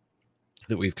stuff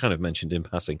that we've kind of mentioned in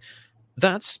passing,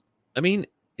 that's, I mean,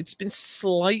 it's been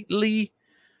slightly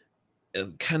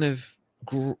kind of,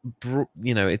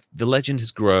 the legend has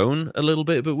grown a little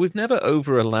bit, but we've never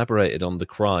over elaborated on the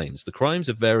crimes. The crimes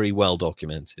are very well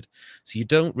documented, so you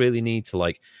don't really need to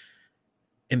like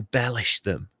embellish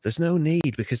them. There's no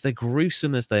need because they're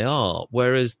gruesome as they are.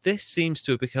 Whereas this seems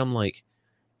to have become like,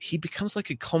 he becomes like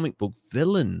a comic book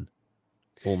villain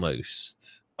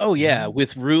almost. Oh yeah,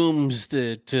 with rooms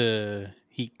that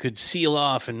he could seal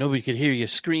off and nobody could hear you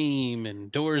scream, and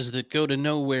doors that go to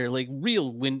nowhere, like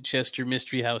real Winchester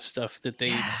Mystery House stuff that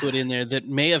they put in there that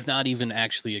may have not even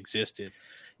actually existed.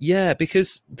 Yeah,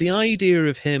 because the idea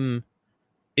of him,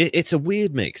 it's a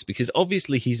weird mix, because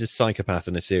obviously he's a psychopath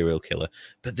and a serial killer,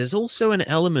 but there's also an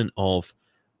element of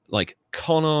like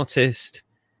con artist,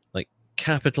 like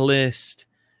capitalist,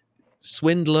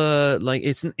 swindler. Like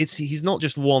it's he's not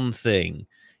just one thing.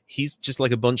 He's just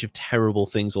like a bunch of terrible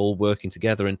things all working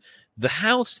together. And the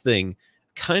house thing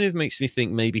kind of makes me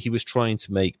think maybe he was trying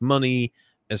to make money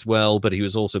as well, but he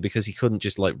was also, because he couldn't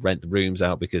just like rent the rooms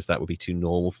out because that would be too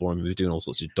normal for him. He was doing all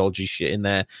sorts of dodgy shit in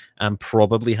there and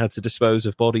probably had to dispose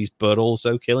of bodies, but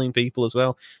also killing people as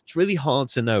well. It's really hard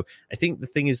to know. I think the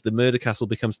thing is the murder castle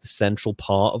becomes the central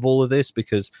part of all of this,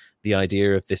 because the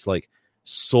idea of this like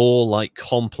Saw-like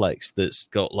complex that's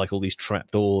got like all these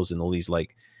trapdoors and all these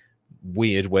like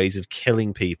weird ways of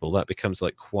killing people, that becomes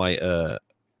like quite a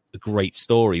great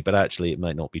story, but actually it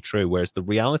might not be true. Whereas the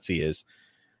reality is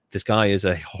this guy is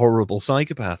a horrible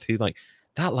psychopath who, like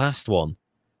that last one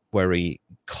where he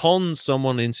cons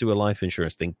someone into a life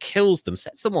insurance thing, kills them,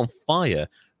 sets them on fire,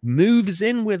 moves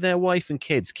in with their wife and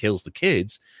kids, kills the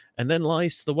kids, and then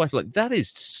lies to the wife. Like, that is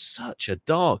such a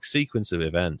dark sequence of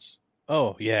events.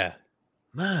 Oh yeah,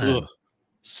 man. Ugh.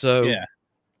 So yeah,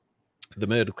 the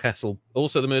murder castle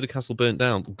burnt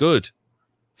down. Good.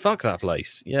 Fuck that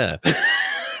place. Yeah.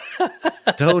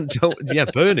 don't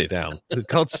burn it down, for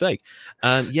God's sake.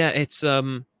 It's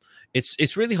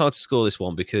really hard to score this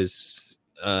one because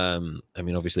I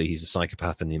mean, obviously he's a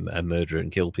psychopath and a murderer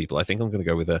and kill people. I think I'm going to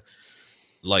go with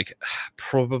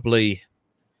probably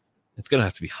it's going to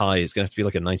have to be high. It's going to have to be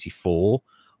like a 94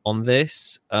 on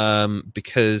this,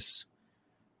 because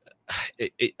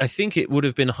I think it would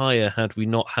have been higher had we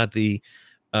not had the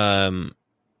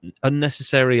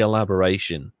unnecessary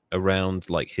elaboration around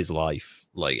like his life.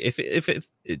 Like if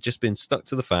it just been stuck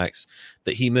to the facts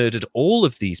that he murdered all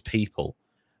of these people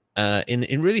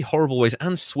in really horrible ways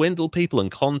and swindled people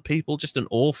and conned people, just an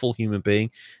awful human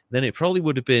being, then it probably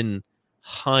would have been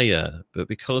higher. But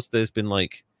because there's been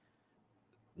like,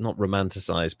 not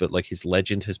romanticized, but like his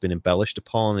legend has been embellished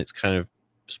upon, it's kind of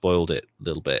spoiled it a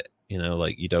little bit.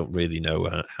 Like you don't really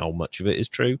know how much of it is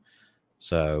true.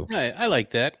 So I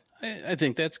like that. I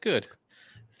think that's good.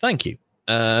 Thank you.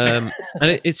 And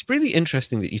it's really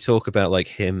interesting that you talk about like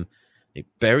him, like,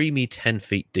 bury me 10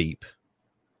 feet deep,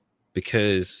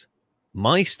 because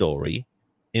my story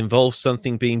involves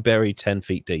something being buried 10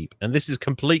 feet deep. And this is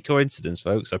complete coincidence,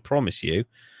 folks. I promise you.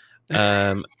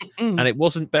 And it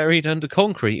wasn't buried under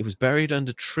concrete. It was buried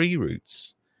under tree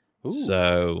roots. Ooh.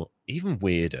 So even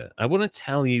weirder. I want to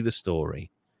tell you the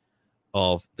story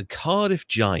of the Cardiff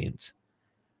Giant,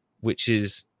 which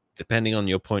is, depending on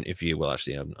your point of view, well,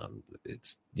 actually,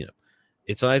 it's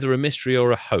It's either a mystery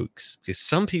or a hoax, because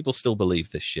some people still believe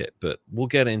this shit, but we'll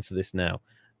get into this now.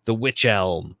 The Witch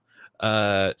Elm.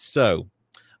 I'm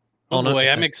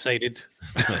excited.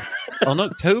 On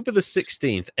October the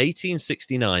 16th,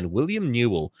 1869, William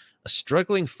Newell, a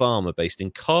struggling farmer based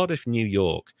in Cardiff, New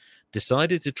York,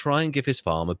 decided to try and give his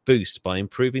farm a boost by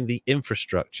improving the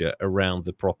infrastructure around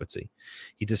the property.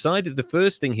 He decided the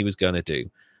first thing he was going to do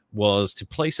was to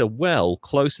place a well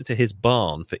closer to his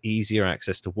barn for easier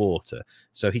access to water.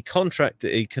 So he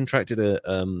contracted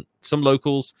some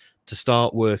locals to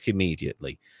start work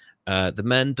immediately. The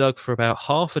men dug for about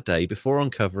half a day before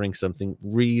uncovering something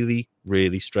really,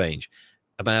 really strange.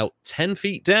 About 10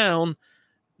 feet down,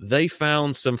 they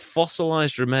found some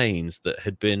fossilized remains that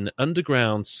had been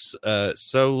underground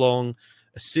so long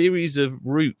a series of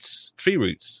tree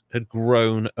roots, had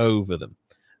grown over them.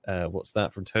 What's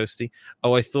that from Toasty?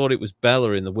 Oh, I thought it was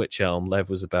Bella in the Witch Elm. Lev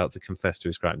was about to confess to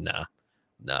his crime. Nah,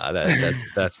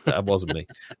 that wasn't me.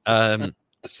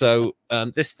 So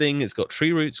this thing has got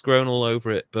tree roots grown all over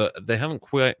it, but they haven't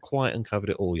quite uncovered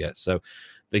it all yet. So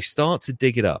they start to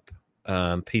dig it up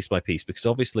piece by piece, because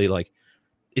obviously, like,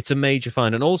 it's a major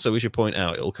find. And also, we should point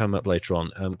out, it'll come up later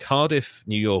on, Cardiff,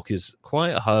 New York is quite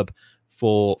a hub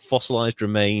for fossilized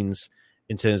remains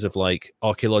in terms of like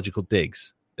archaeological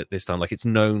digs at this time. Like, it's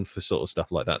known for sort of stuff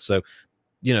like that. So,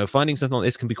 you know, finding something like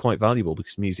this can be quite valuable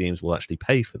because museums will actually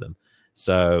pay for them.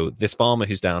 So this farmer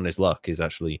who's down his luck is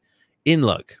actually in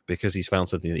luck because he's found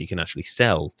something that he can actually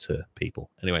sell to people.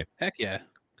 Anyway. Heck yeah.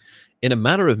 In a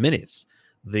matter of minutes,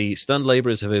 the stunned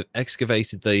laborers have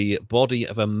excavated the body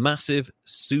of a massive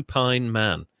supine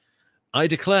man. I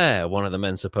declare, one of the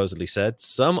men supposedly said,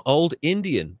 some old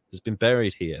Indian has been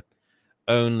buried here.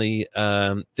 Only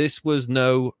this was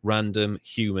no random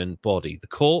human body. The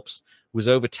corpse was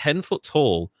over 10 foot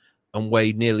tall and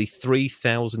weighed nearly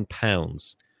 3,000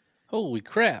 pounds. Holy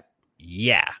crap.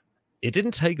 Yeah. It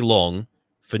didn't take long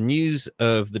for news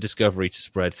of the discovery to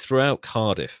spread throughout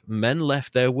Cardiff. Men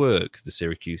left their work, the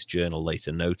Syracuse Journal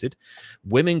later noted.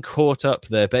 Women caught up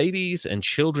their babies, and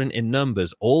children in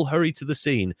numbers all hurried to the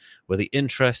scene where the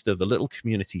interest of the little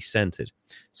community centered.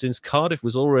 Since Cardiff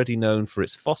was already known for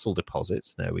its fossil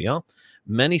deposits, there we are,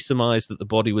 many surmised that the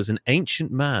body was an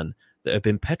ancient man that had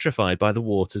been petrified by the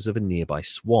waters of a nearby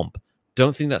swamp.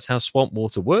 Don't think that's how swamp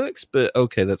water works, but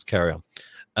okay, let's carry on.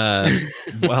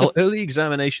 While early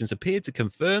examinations appeared to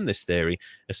confirm this theory,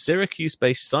 a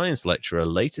Syracuse-based science lecturer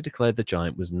later declared the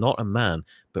giant was not a man,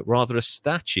 but rather a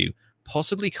statue,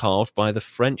 possibly carved by the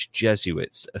French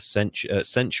Jesuits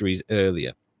centuries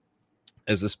earlier.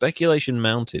 As the speculation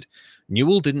mounted,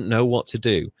 Newell didn't know what to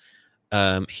do.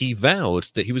 He vowed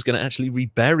that he was going to actually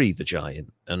rebury the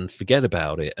giant and forget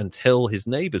about it until his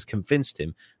neighbors convinced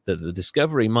him that the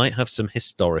discovery might have some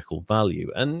historical value.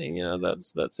 And, you know,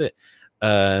 that's it.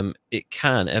 It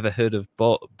can. Ever heard of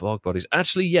bog bodies?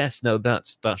 Actually, yes. No,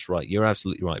 that's right. You're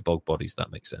absolutely right. Bog bodies,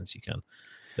 that makes sense.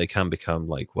 They can become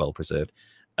like well preserved.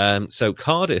 So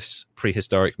Cardiff's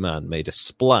prehistoric man made a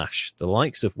splash, the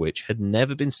likes of which had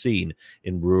never been seen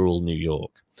in rural New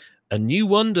York. A new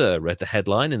wonder, read the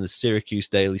headline in the Syracuse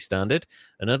Daily Standard.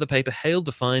 Another paper hailed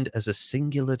the find as a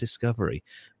singular discovery.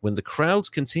 When the crowds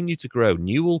continued to grow,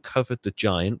 Newell covered the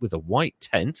giant with a white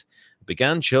tent,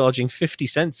 began charging 50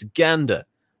 cents a gander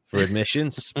for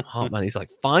admission. Smart man. He's like,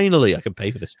 finally, I can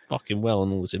pay for this fucking well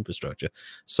and all this infrastructure.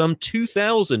 Some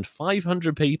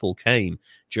 2,500 people came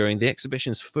during the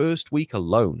exhibition's first week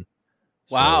alone.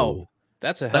 Wow. So,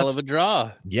 that's a hell of a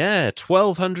draw. Yeah,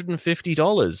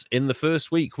 $1,250 in the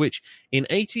first week, which in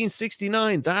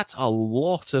 1869, that's a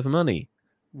lot of money.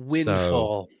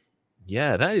 Windfall. So,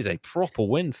 yeah, that is a proper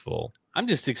windfall. I'm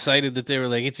just excited that they were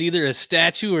like, it's either a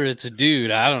statue or it's a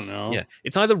dude. I don't know. Yeah,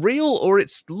 it's either real or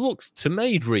it's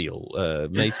made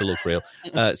to look real.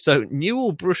 So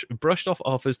Newell brushed off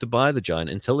offers to buy the giant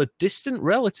until a distant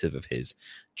relative of his,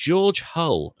 George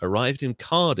Hull, arrived in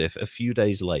Cardiff a few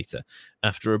days later.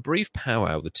 After a brief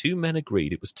powwow, the two men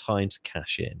agreed it was time to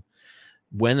cash in.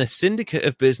 When a syndicate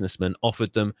of businessmen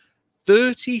offered them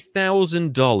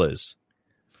 $30,000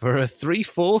 for a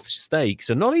 3/4 stake,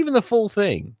 so not even the full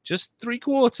thing, just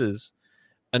 3/4,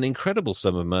 an incredible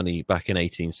sum of money back in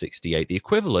 1868, the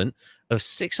equivalent of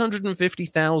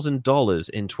 $650,000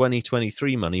 in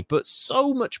 2023 money, but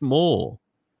so much more.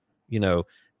 You know,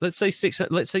 let's say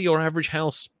your average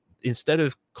house, instead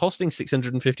of costing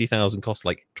 $650,000, costs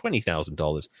like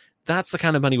 $20,000. That's the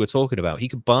kind of money we're talking about. He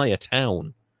could buy a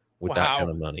town with that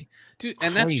kind of money, dude.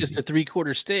 And that's just a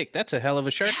 3/4 stake. That's a hell of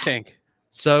a Shark Tank.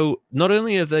 So not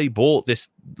only have they bought this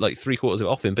like 3/4 of it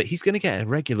off him, but he's going to get a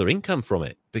regular income from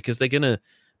it because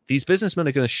these businessmen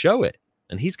are going to show it,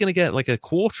 and he's going to get like a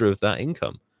quarter of that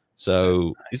income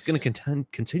So he's going to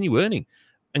continue earning.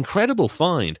 Incredible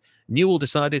find. Newell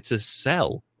decided to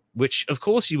sell, which of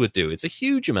course you would do. It's a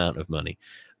huge amount of money.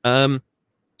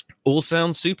 All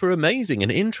sounds super amazing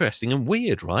and interesting and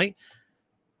weird, right?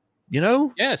 You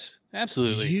know? Yes,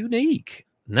 absolutely. Unique.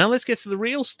 Now let's get to the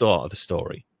real start of the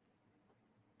story.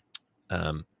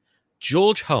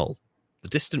 George Hull, the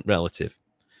distant relative,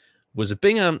 was a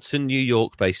Binghamton, New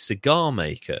York-based cigar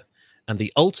maker and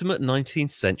the ultimate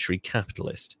 19th century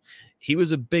capitalist. He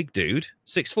was a big dude,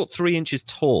 6'3"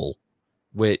 tall,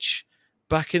 which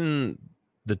back in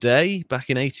the day, back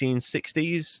in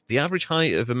 1860s, the average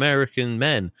height of American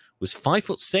men was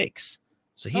 5'6".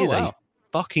 So he is a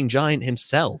fucking giant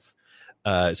himself.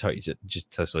 Sorry,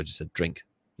 just said drink.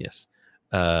 Yes.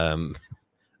 I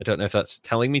don't know if that's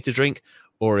telling me to drink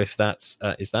or if that's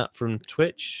is that from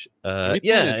Twitch?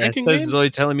 Yeah, so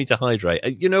telling me to hydrate.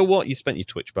 You know what? You spent your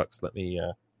Twitch bucks. Let me.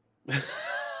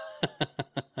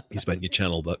 You spent your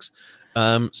channel bucks.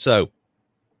 So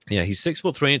yeah, he's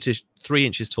 6'3" 3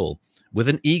 inches tall, with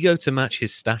an ego to match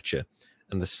his stature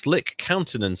and the slick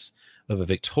countenance of a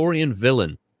Victorian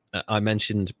villain. I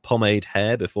mentioned pomade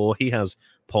hair before. He has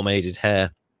pomaded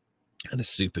hair and a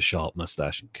super sharp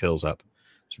mustache. It curls up.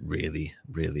 It's really,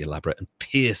 really elaborate and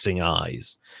piercing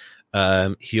eyes.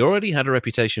 He already had a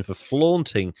reputation for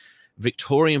flaunting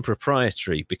Victorian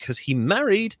proprietary because he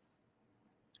married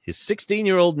his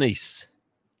 16-year-old niece.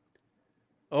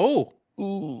 Oh.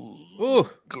 Ooh,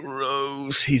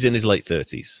 gross. He's in his late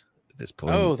 30s at this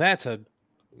point. Oh, that's a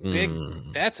big...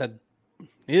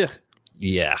 Yeah.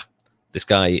 Yeah. This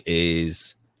guy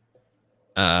is...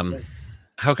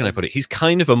 how can I put it? He's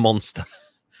kind of a monster.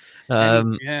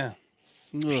 Yeah.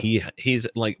 He's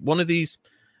like one of these.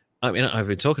 I mean, I've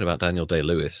been talking about Daniel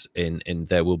Day-Lewis in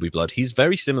There Will Be Blood. He's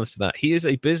very similar to that. He is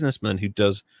a businessman who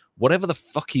does whatever the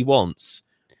fuck he wants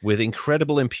with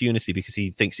incredible impunity because he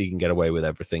thinks he can get away with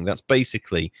everything. That's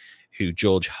basically who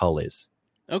George Hull is.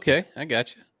 Okay, I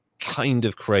got you. Kind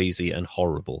of crazy and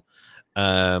horrible.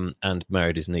 And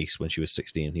married his niece when she was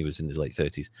 16. He was in his late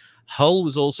 30s. Hull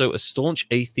was also a staunch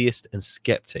atheist and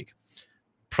skeptic,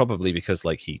 probably because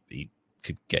like he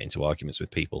could get into arguments with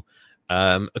people.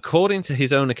 According to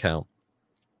his own account,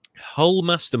 Hull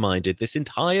masterminded this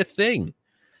entire thing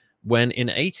when in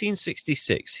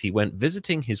 1866 he went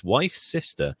visiting his wife's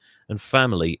sister and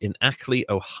family in Ackley,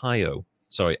 Ohio.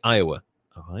 Sorry, Iowa.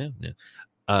 Ohio? No.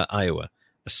 Iowa,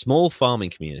 a small farming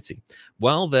community.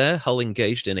 While there, Hull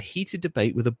engaged in a heated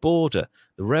debate with a boarder,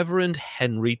 the Reverend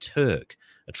Henry Turk,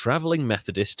 a traveling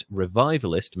Methodist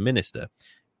revivalist minister.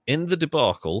 In the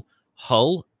debacle,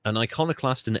 Hull, an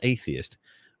iconoclast and atheist,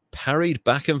 parried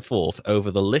back and forth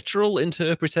over the literal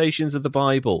interpretations of the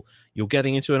Bible. You're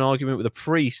getting into an argument with a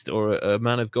priest or a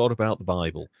man of God about the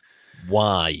Bible.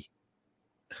 Why?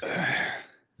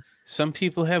 Some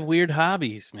people have weird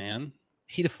hobbies, man.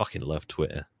 He'd have fucking loved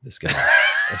Twitter, this guy.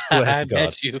 I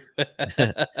bet you.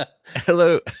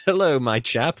 Hello, my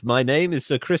chap. My name is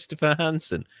Sir Christopher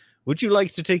Hansen. Would you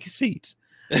like to take a seat?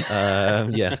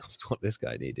 Yeah, that's what this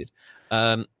guy needed.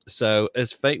 So,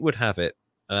 as fate would have it,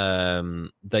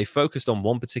 they focused on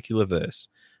one particular verse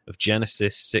of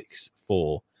Genesis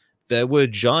 6:4. There were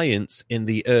giants in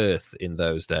the earth in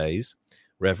those days.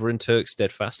 Reverend Turk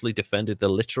steadfastly defended the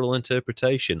literal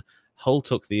interpretation. Hull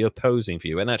took the opposing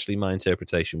view. And actually, my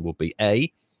interpretation will be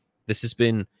A, this has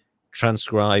been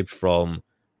transcribed from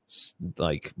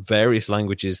like various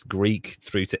languages, Greek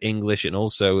through to English, and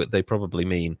also they probably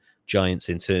mean giants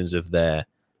in terms of their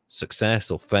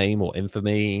success or fame or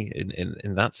infamy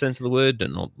in that sense of the word,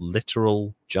 and not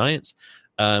literal giants.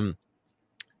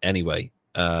 Anyway,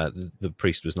 the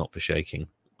priest was not for shaking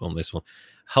on this one.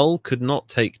 Hull could not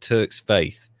take Turk's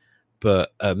faith,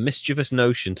 but a mischievous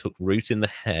notion took root in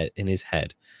his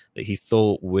head that he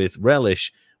thought with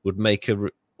relish would make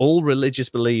all religious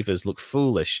believers look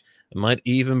foolish and might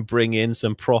even bring in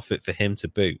some profit for him to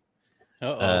boot.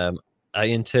 I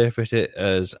interpret it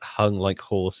as hung like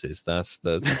horses. That's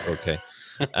okay.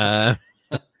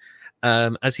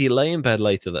 As he lay in bed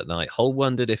later that night, Hull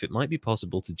wondered if it might be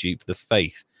possible to dupe the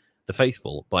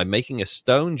faithful by making a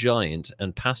stone giant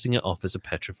and passing it off as a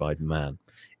petrified man.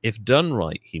 If done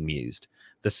right, he mused,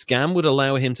 the scam would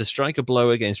allow him to strike a blow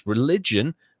against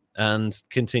religion and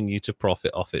continue to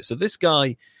profit off it. So this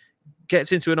guy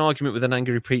gets into an argument with an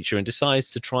angry preacher and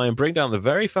decides to try and bring down the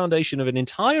very foundation of an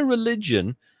entire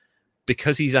religion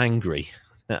because he's angry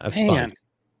out of spite.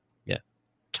 Yeah.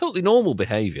 Totally normal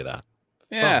behavior, that.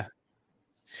 Yeah.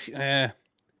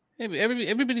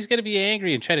 Everybody's got to be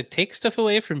angry and try to take stuff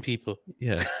away from people.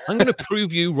 Yeah. I'm going to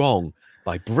prove you wrong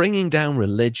by bringing down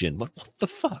religion. What the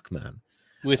fuck, man?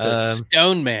 With a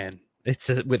stone man.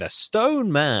 With a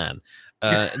stone man.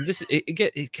 And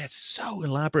it gets so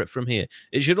elaborate from here.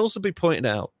 It should also be pointed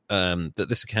out that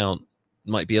this account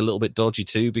might be a little bit dodgy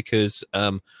too, because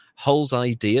Hull's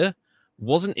idea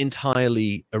wasn't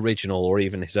entirely original or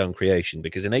even his own creation,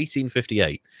 because in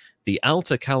 1858, the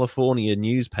Alta California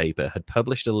newspaper had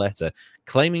published a letter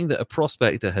claiming that a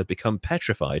prospector had become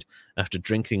petrified after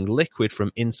drinking liquid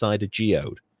from inside a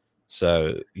geode.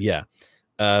 So, yeah.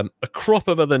 A crop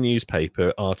of other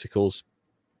newspaper articles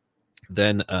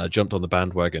then jumped on the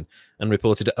bandwagon and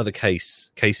reported other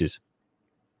cases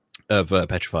of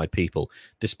petrified people,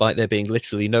 despite there being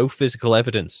literally no physical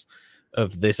evidence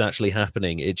of this actually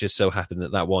happening. It just so happened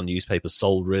that one newspaper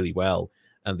sold really well,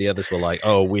 and the others were like,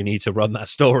 "Oh, we need to run that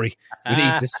story.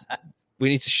 We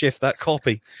need to shift that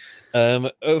copy."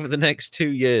 Over the next 2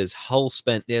 years, Hull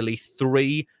spent nearly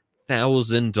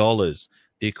 $3,000,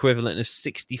 the equivalent of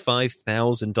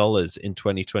 $65,000 in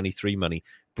 2023 money,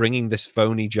 bringing this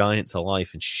phony giant to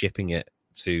life and shipping it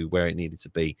to where it needed to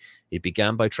be. He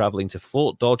began by traveling to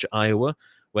Fort Dodge, Iowa,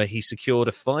 where he secured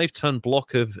a 5-ton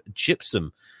block of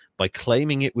gypsum by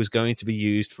claiming it was going to be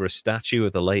used for a statue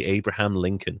of the late Abraham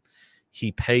Lincoln.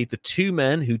 He paid the 2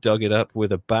 men who dug it up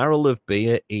with a barrel of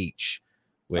beer each.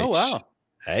 Which, oh, wow.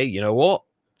 Hey, you know what?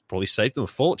 Probably saved them a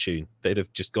fortune. They'd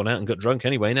have just gone out and got drunk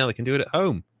anyway. Now they can do it at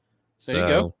home. There you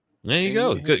go. There you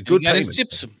go. Good payment.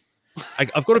 Gypsum.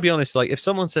 I've got to be honest. Like, if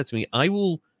someone said to me, I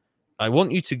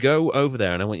want you to go over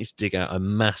there and I want you to dig out a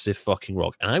massive fucking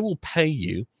rock, and I will pay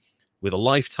you with a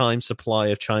lifetime supply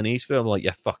of Chinese food, I'm like,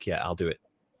 yeah, fuck yeah, I'll do it.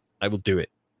 I will do it.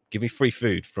 Give me free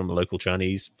food from a local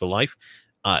Chinese for life.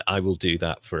 I will do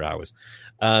that for hours.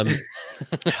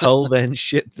 Hull then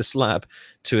shipped the slab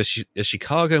to a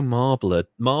Chicago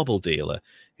marble dealer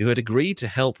who had agreed to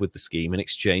help with the scheme in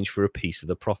exchange for a piece of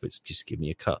the profits. Just give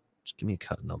me a cut. Just give me a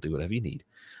cut and I'll do whatever you need.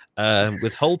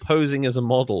 With Hull posing as a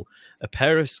model, a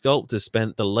pair of sculptors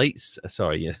spent the late...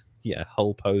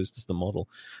 Hull posed as the model.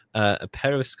 A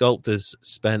pair of sculptors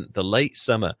spent the late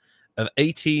summer of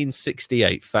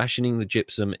 1868 fashioning the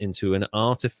gypsum into an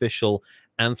artificial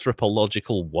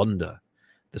anthropological wonder.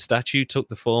 The statue took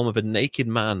the form of a naked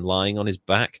man lying on his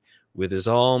back with his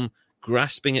arm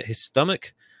grasping at his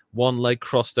stomach, one leg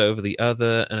crossed over the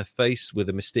other, and a face with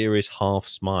a mysterious half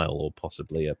smile, or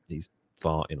possibly he's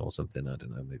farting or something. I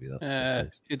don't know. Maybe that's the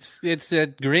case. It's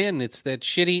that grin. It's that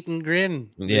shit-eating grin.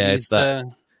 Yeah, it's that.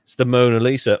 It's the Mona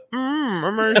Lisa.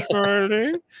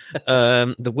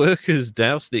 The workers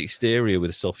doused the exterior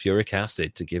with sulfuric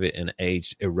acid to give it an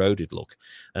aged, eroded look,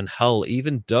 and Hull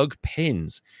even dug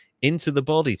pins into the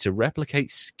body to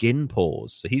replicate skin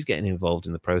pores. So he's getting involved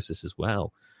in the process as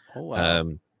well. Oh, wow.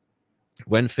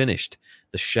 When finished,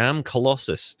 the sham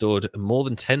colossus stood more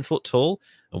than 10 foot tall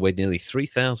and weighed nearly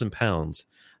 3,000 pounds.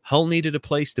 Hull needed a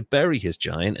place to bury his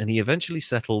giant, and he eventually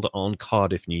settled on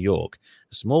Cardiff, New York,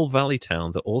 a small valley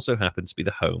town that also happened to be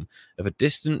the home of a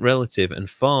distant relative and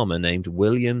farmer named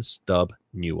William Stubb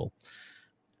Newell.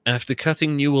 After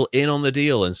cutting Newell in on the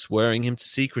deal and swearing him to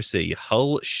secrecy,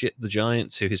 Hull shipped the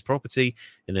giant to his property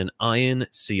in an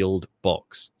iron-sealed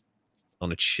box.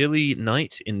 On a chilly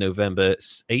night in November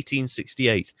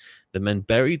 1868, the men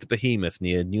buried the behemoth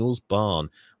near Newell's barn,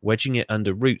 wedging it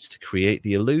under roots to create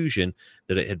the illusion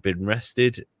that it had been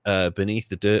rested beneath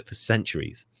the dirt for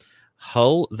centuries.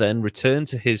 Hull then returned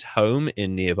to his home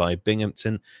in nearby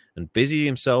Binghamton and busied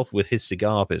himself with his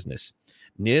cigar business.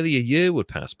 Nearly a year would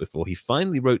pass before he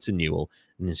finally wrote to Newell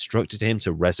and instructed him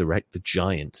to resurrect the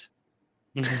giant.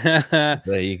 There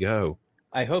you go.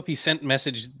 I hope he sent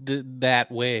message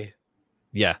that way.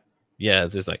 Yeah,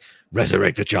 there's like,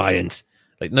 resurrect the giant.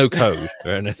 Like, no code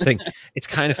or anything. It's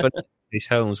kind of funny.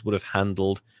 Holmes would have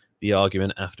handled the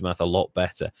argument aftermath a lot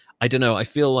better. I don't know. I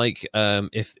feel like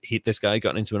if this guy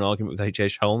got into an argument with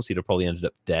H.H. Holmes, he'd have probably ended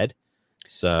up dead.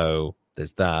 So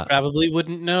there's that. Probably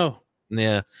wouldn't know.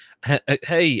 Yeah.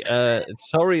 Hey,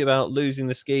 sorry about losing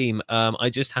the scheme. I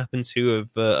just happen to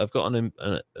have I've got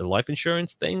a life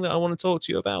insurance thing that I want to talk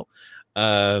to you about.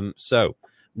 So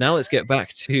now let's get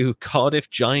back to Cardiff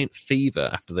giant fever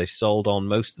after they sold on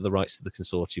most of the rights to the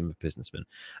consortium of businessmen.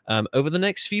 Over the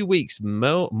next few weeks,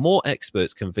 more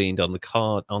experts convened on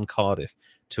Cardiff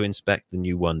to inspect the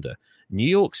new wonder. New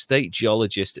York State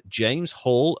geologist James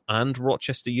Hall and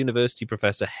Rochester University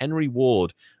professor Henry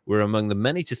Ward were among the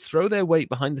many to throw their weight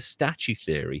behind the statue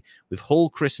theory, with Hall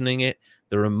christening it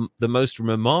the most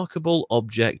remarkable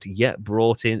object yet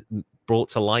brought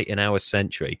to light in our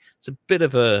century. It's a bit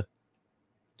of a...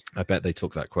 I bet they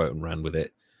took that quote and ran with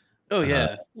it. Oh,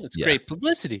 yeah. It's great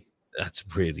publicity. That's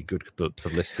really good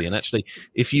publicity. And actually,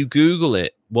 if you Google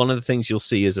it, one of the things you'll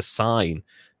see is a sign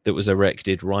that was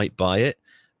erected right by it.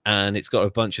 And it's got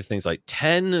a bunch of things like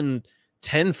 10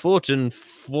 10 foot and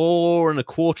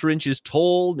 4.25 inches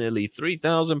tall, nearly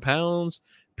 3,000 pounds.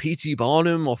 P.T.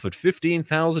 Barnum offered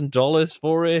 $15,000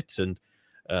 for it, and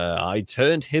I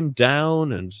turned him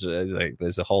down. And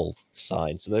there's a whole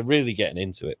sign, so they're really getting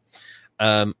into it.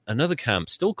 Another camp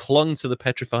still clung to the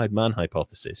petrified man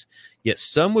hypothesis, yet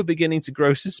some were beginning to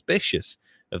grow suspicious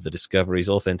of the discovery's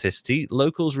authenticity.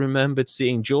 Locals remembered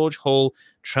seeing George Hall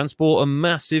transport a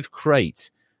massive crate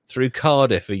through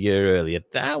Cardiff a year earlier.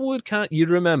 That would you'd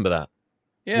remember that,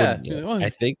 Yeah, I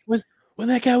think. When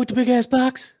that guy with the big ass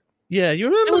box. Yeah, you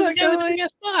remember that guy with the big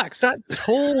ass box. That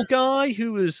tall guy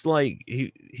who was like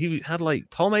he had like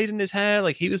pomade in his hair,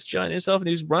 like he was giant himself, and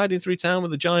he was riding through town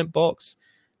with a giant box.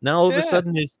 Now all of a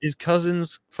sudden his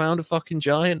cousins found a fucking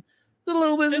giant. It's a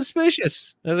little bit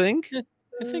suspicious, I think.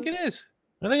 I think it is.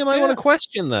 I think I might want to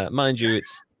question that. Mind you,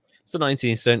 it's the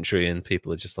 19th century, and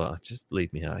people are just like, just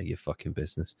leave me out of your fucking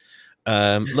business.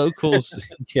 Locals,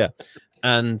 yeah,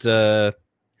 and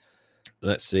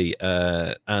let's see.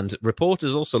 And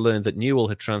reporters also learned that Newell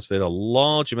had transferred a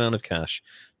large amount of cash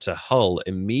to Hull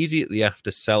immediately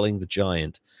after selling the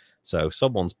giant. So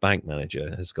someone's bank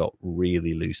manager has got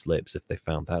really loose lips if they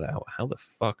found that out. How the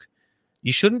fuck?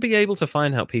 You shouldn't be able to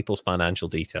find out people's financial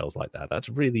details like that. That's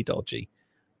really dodgy.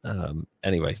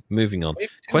 Anyway, moving on.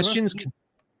 Questions.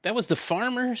 That was the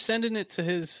farmer sending it to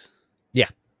his. Yeah.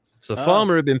 So the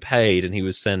farmer had been paid, and he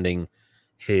was sending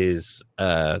his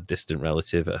distant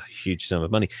relative a huge sum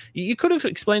of money. You could have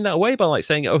explained that away by like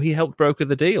saying, "Oh, he helped broker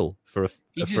the deal for a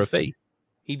fee."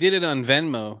 He did it on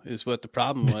Venmo, is what the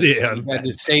problem was. Yeah, so he had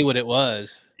to say what it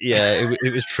was. Yeah,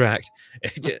 it was tracked.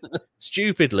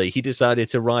 Stupidly, he decided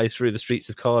to ride through the streets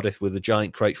of Cardiff with a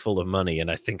giant crate full of money, and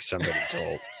I think somebody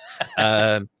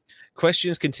told.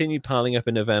 Questions continued piling up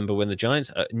in November when the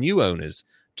Giants' new owners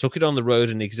took it on the road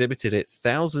and exhibited it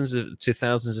to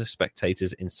thousands of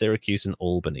spectators in Syracuse and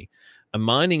Albany. A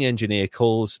mining engineer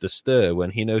caused a stir when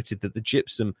he noted that the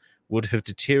gypsum would have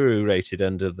deteriorated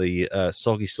under the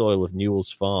soggy soil of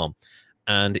Newell's farm.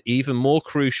 And even more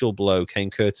crucial blow came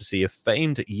courtesy of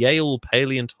famed Yale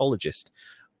paleontologist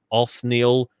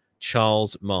Othniel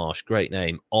Charles Marsh. Great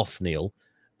name, Othniel.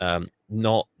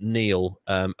 Not Neil.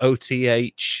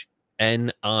 Othnniel.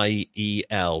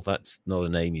 That's not a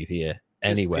name you hear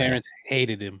anywhere. His parents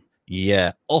hated him.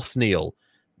 Yeah, Othniel.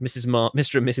 Mr.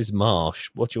 and Mrs. Marsh.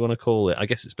 What do you want to call it? I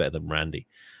guess it's better than Randy.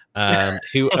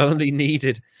 Who only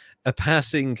needed a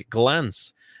passing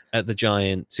glance at the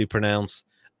giant to pronounce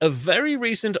a very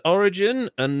recent origin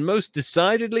and most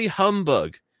decidedly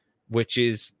humbug, which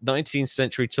is 19th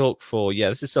century talk for, yeah,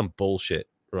 this is some bullshit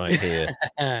right here.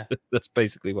 That's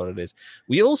basically what it is.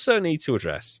 We also need to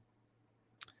address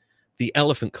the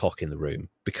elephant cock in the room,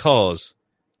 because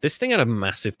this thing had a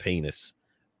massive penis,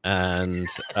 and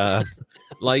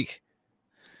like,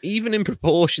 even in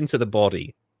proportion to the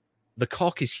body, the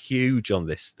cock is huge on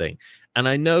this thing. And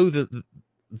I know that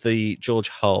the George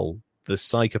Hull, the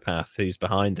psychopath who's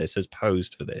behind this, has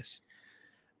posed for this.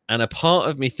 And a part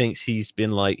of me thinks he's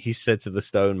been like, he said to the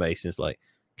stonemasons, like,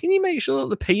 can you make sure that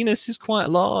the penis is quite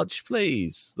large,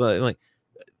 please? Like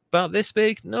about this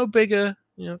big, no bigger.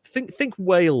 You know, think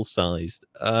whale sized.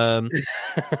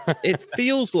 It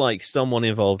feels like someone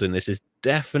involved in this is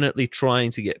definitely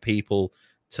trying to get people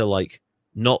to like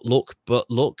not look, but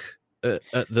look at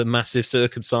the massive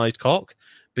circumcised cock,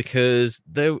 because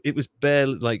it was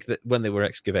barely like that when they were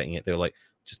excavating it. They were like,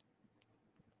 just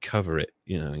cover it,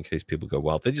 you know, in case people go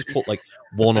wild. They just put like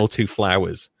one or two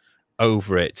flowers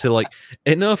over it to like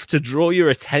enough to draw your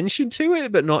attention to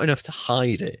it, but not enough to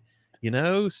hide it, you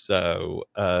know. So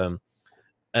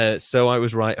so I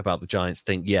was right about the Giants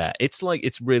thing. Yeah, it's like,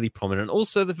 it's really prominent.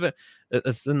 Also,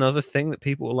 that's another thing that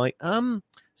people were like,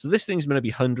 so this thing's going to be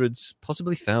hundreds,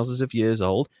 possibly thousands of years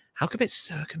old. How come it's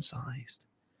circumcised?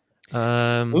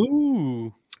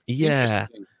 Ooh, yeah.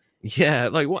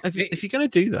 Like, what if you're going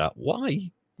to do that? Why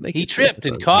make he it tripped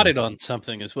and caught it on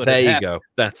something? Is what. There you go.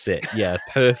 That's it. Yeah,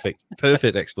 perfect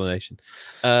explanation.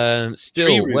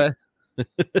 Still, where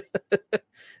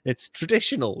it's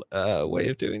traditional way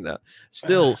of doing that.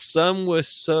 Still, some were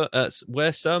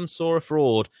where some saw a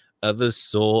fraud, others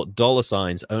saw dollar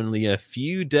signs. Only a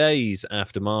few days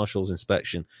after Marshall's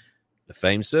inspection, the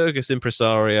famed circus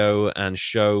impresario and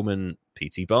showman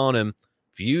P.T. Barnum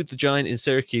viewed the giant in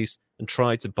Syracuse and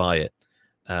tried to buy it.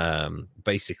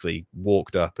 Basically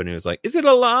walked up and he was like, is it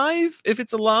alive? If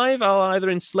it's alive, I'll either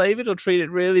enslave it or treat it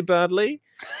really badly,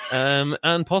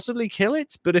 and possibly kill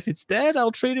it. But if it's dead,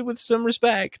 I'll treat it with some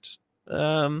respect.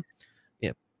 Yeah,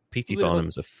 P.T.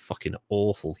 Barnum's a fucking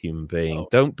awful human being. Oh.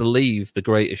 Don't believe The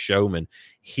Greatest Showman.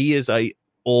 He is a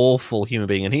awful human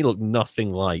being, and he looked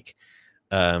nothing like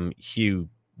Hugh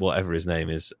whatever his name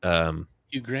is.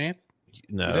 Hugh Grant?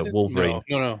 No, Wolverine.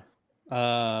 No.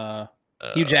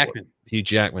 Hugh Jackman. Hugh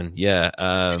Jackman,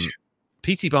 yeah.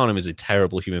 P.T. Barnum is a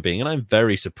terrible human being, and I'm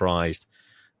very surprised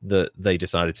that they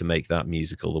decided to make that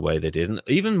musical the way they did. And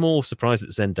even more surprised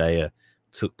that Zendaya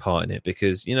took part in it,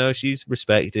 because, you know, she's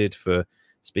respected for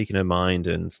speaking her mind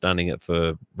and standing up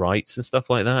for rights and stuff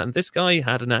like that. And this guy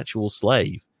had an actual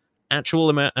slave,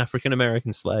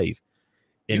 African-American slave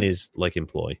in his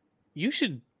employ. You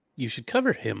should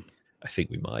cover him. I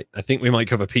think we might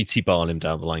cover P.T. Barnum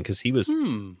down the line, because he was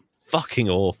fucking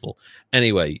awful.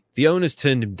 Anyway, the owners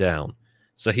turned him down.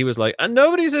 So he was like, and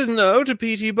nobody says no to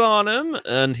P.T. Barnum.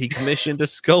 And he commissioned a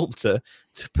sculptor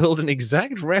to build an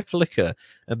exact replica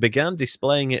and began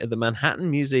displaying it at the Manhattan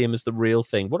Museum as the real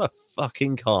thing. What a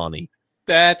fucking carny.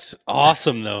 That's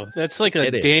awesome, though. That's like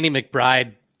a Danny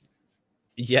McBride.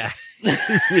 Yeah,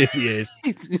 it really is.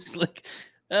 He's like,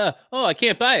 I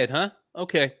can't buy it, huh?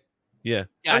 Okay. Yeah.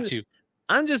 Got you.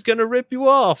 I'm just going to rip you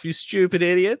off, you stupid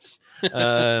idiots.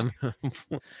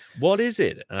 What is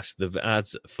it? Asked the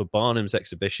ads for Barnum's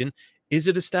exhibition. Is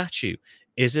it a statue?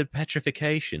 Is it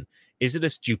petrification? Is it a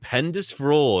stupendous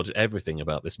fraud? Everything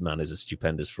about this man is a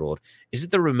stupendous fraud. Is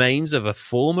it the remains of a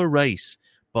former race?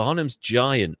 Barnum's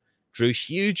giant drew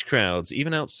huge crowds,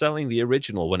 even outselling the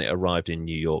original when it arrived in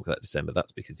New York that December.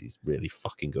 That's because he's really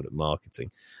fucking good at marketing.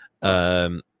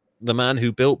 The man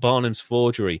who built Barnum's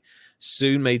forgery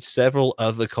soon made several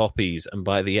other copies, and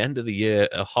by the end of the year,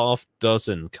 a half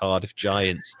dozen Cardiff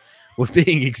giants were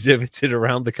being exhibited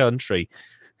around the country.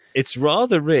 It's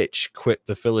rather rich, quipped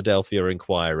the Philadelphia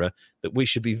Inquirer, that we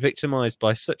should be victimized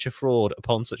by such a fraud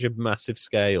upon such a massive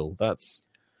scale. It's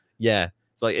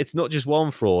like, it's not just one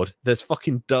fraud. There's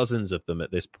fucking dozens of them at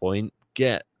this point.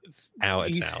 Get out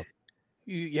of town.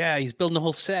 Yeah, he's building a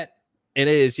whole set. It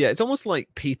is, yeah. It's almost like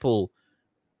people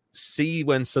see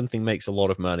when something makes a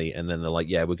lot of money, and then they're like,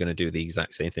 yeah, we're going to do the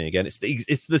exact same thing again.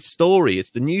 It's the story.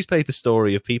 It's the newspaper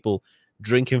story of people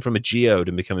drinking from a geode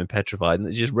and becoming petrified, and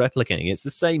they're just replicating it. It's the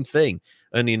same thing,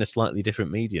 only in a slightly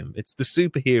different medium. It's the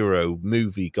superhero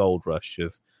movie gold rush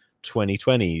of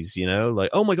 2020s, you know, like,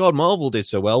 oh my god, Marvel did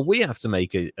so well, we have to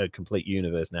make a complete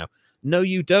universe now. No,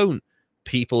 you don't.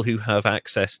 People who have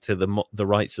access to the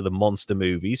rights to the monster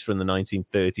movies from the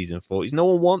 1930s and 40s, no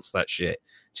one wants that shit.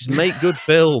 Just make good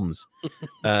films.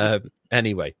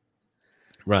 Anyway,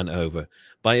 ran over.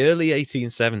 By early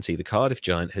 1870, the Cardiff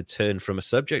giant had turned from a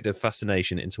subject of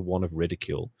fascination into one of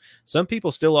ridicule. Some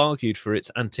people still argued for its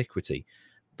antiquity,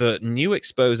 but new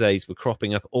exposés were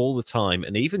cropping up all the time,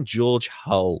 and even George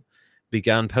Hull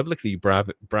began publicly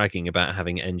bragging about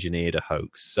having engineered a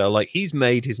hoax. So, like, he's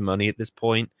made his money at this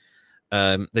point.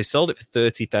 They sold it for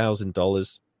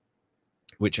 $30,000,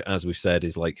 which, as we've said,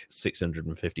 is like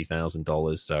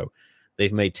 $650,000. So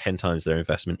they've made 10 times their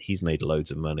investment. He's made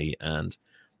loads of money, and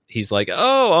he's like,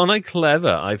 oh, aren't I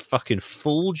clever? I fucking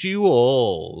fooled you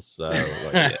all. So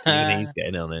like, even he's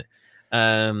getting on it.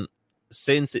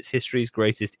 Since it's history's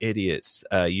greatest idiots,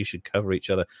 you should cover each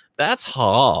other. That's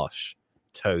harsh,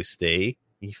 Toasty.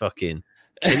 You fucking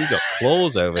you got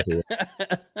claws over here.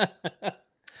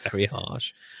 Very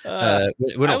harsh. We're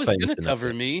not I was going to cover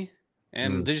yet. Me,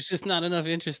 and there's just not enough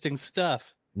interesting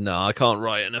stuff. No, I can't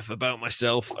write enough about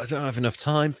myself. I don't have enough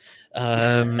time.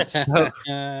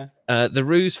 The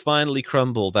ruse finally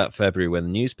crumbled that February when the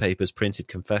newspapers printed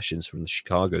confessions from the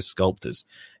Chicago sculptors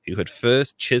who had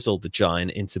first chiseled the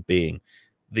giant into being.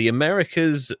 The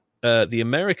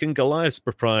American Goliath's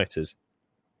proprietors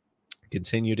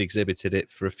continued exhibited it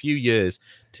for a few years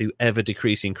to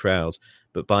ever-decreasing crowds,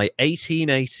 but by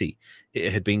 1880,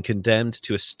 it had been condemned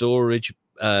to a storage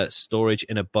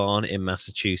in a barn in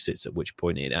Massachusetts, at which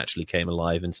point it actually came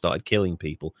alive and started killing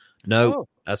people. No,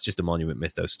 that's just a Monument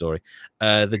Mythos story.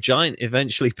 The giant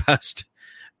eventually passed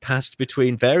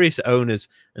between various owners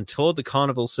and toured the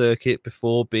carnival circuit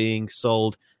before being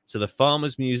sold to the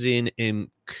Farmers Museum in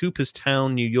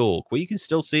Cooperstown, New York, where you can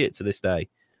still see it to this day,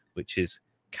 which is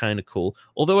kind of cool.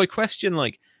 Although I question,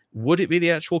 like, would it be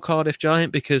the actual Cardiff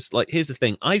giant? Because, like, here's the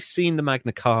thing. I've seen the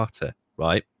Magna Carta,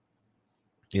 right?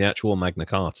 The actual Magna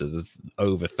Carta, the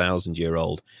over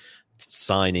 1,000-year-old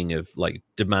signing of, like,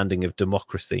 demanding of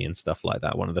democracy and stuff like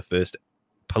that. One of the first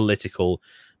political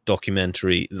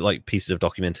documentary, like, pieces of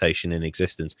documentation in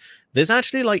existence. There's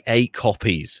actually, like, 8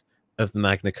 copies of the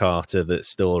Magna Carta that's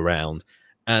still around.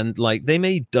 And, like, they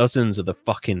made dozens of the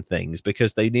fucking things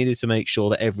because they needed to make sure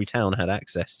that every town had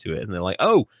access to it. And they're like,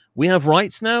 oh, we have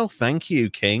rights now? Thank you,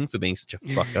 King, for being such a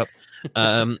fuck up.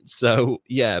 So,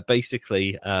 yeah,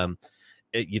 basically,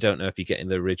 you don't know if you're getting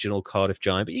the original Cardiff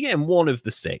giant, but you're getting one of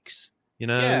the 6. You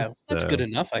know? Yeah, so, that's good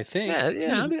enough, I think.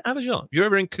 Yeah, have a shot. If you're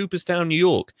ever in Cooperstown, New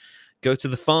York, Go to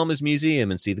the Farmers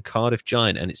Museum and see the Cardiff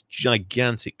Giant and its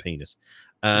gigantic penis.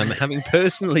 Having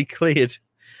personally cleared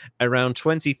around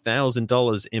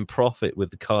 $20,000 in profit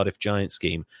with the Cardiff Giant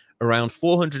scheme, around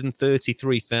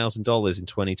 $433,000 in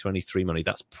 2023 money.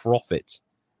 That's profit,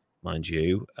 mind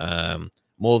you.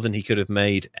 More than he could have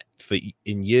made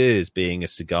in years being a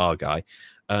cigar guy.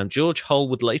 George Hull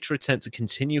would later attempt to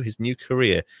continue his new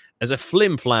career as a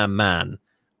flim-flam man,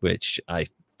 which I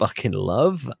fucking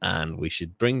love, and we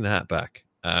should bring that back.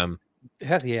 Hell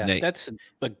yeah, that's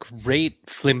a great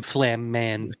flim-flam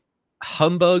man.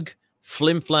 Humbug,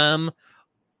 flim-flam,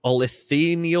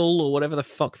 Olithenial, or whatever the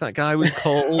fuck that guy was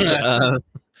called.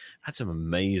 Had some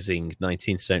amazing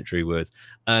 19th century words.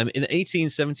 In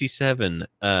 1877,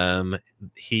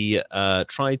 he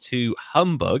tried to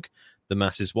humbug the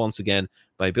masses once again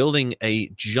by building a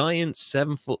giant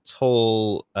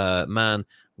 7-foot-tall man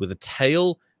with a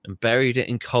tail and buried it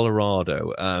in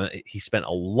Colorado. He spent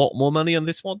a lot more money on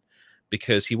this one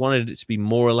because he wanted it to be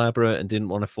more elaborate and didn't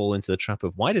want to fall into the trap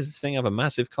of, why does this thing have a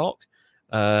massive cock?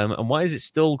 And why has it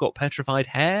still got petrified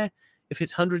hair if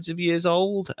it's hundreds of years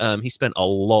old? He spent a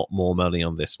lot more money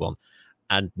on this one,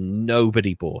 and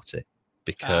nobody bought it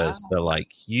because they're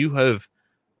like, you have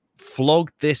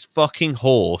flogged this fucking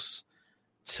horse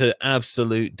to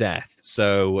absolute death.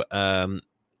 So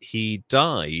he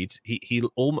died. He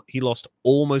lost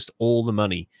almost all the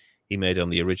money he made on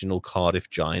the original Cardiff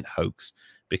Giant hoax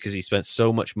because he spent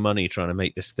so much money trying to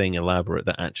make this thing elaborate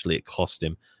that actually it cost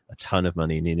him a ton of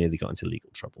money, and he nearly got into legal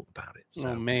trouble about it. So,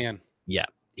 oh man. Yeah.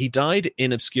 He died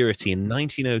in obscurity in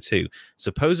 1902,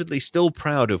 supposedly still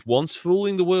proud of once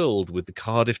fooling the world with the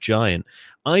Cardiff Giant.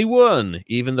 I won,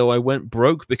 even though I went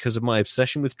broke because of my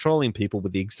obsession with trolling people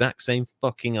with the exact same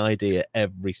fucking idea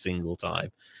every single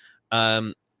time.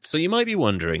 So you might be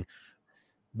wondering,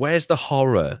 where's the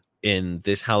horror in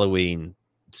this Halloween,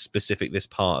 this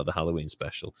part of the Halloween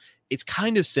special? It's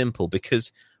kind of simple,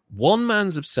 because one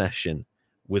man's obsession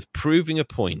with proving a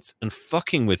point and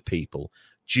fucking with people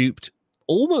duped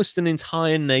almost an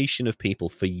entire nation of people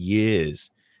for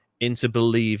years into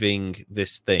believing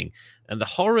this thing. And the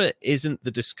horror isn't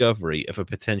the discovery of a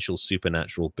potential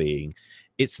supernatural being.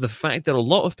 It's the fact that a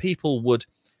lot of people would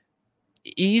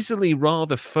easily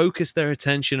rather focus their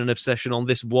attention and obsession on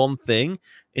this one thing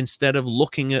instead of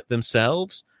looking at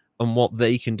themselves and what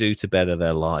they can do to better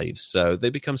their lives. So they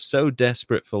become so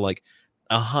desperate for like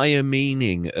a higher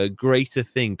meaning, a greater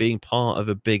thing, being part of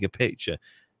a bigger picture,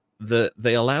 that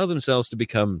they allow themselves to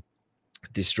become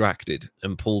distracted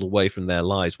and pulled away from their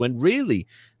lives, when really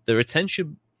their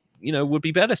attention, would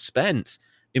be better spent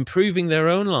improving their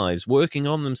own lives, working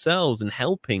on themselves and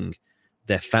helping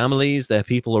their families, their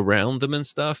people around them and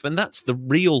stuff. And that's the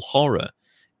real horror,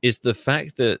 is the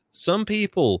fact that some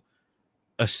people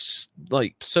are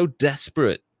like so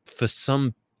desperate for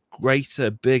some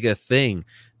greater, bigger thing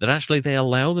that actually they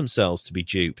allow themselves to be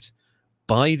duped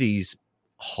by these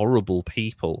horrible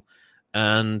people,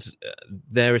 and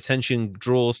their attention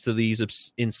draws to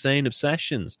these insane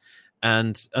obsessions,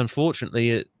 and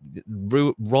unfortunately it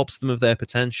robs them of their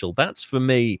potential. That's for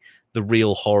me the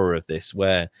real horror of this,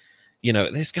 where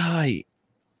this guy,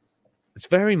 it's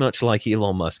very much like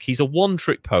Elon Musk. He's a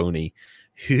one-trick pony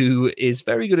who is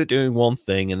very good at doing one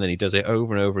thing, and then he does it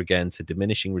over and over again to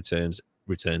diminishing returns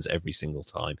every single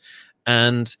time.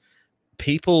 And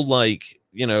people like,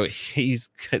 he's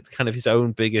kind of his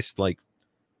own biggest like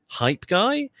hype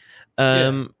guy.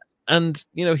 And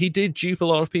he did dupe a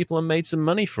lot of people and made some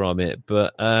money from it,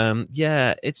 but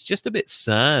it's just a bit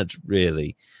sad,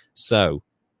 really. So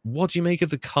what do you make of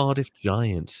the Cardiff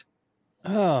Giant?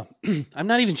 I'm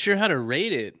not even sure how to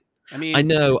rate it. I mean, I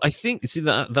know. I think,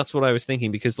 that's what I was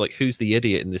thinking, because like, who's the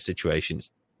idiot in this situation?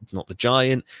 It's not the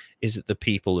Giant. Is it the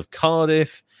people of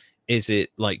Cardiff? Is it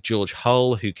like George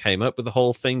Hull, who came up with the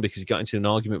whole thing because he got into an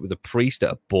argument with a priest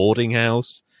at a boarding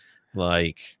house?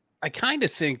 Like, I kind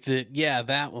of think that,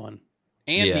 that one.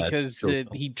 And because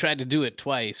he tried to do it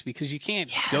twice, because you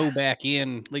can't go back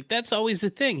in. Like, that's always the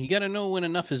thing. You got to know when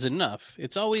enough is enough.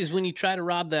 It's always when you try to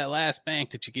rob that last bank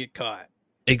that you get caught.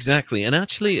 Exactly. And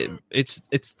actually, it's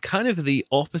kind of the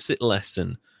opposite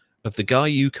lesson of the guy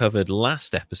you covered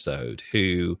last episode,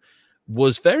 who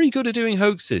was very good at doing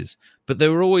hoaxes, but they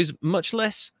were always much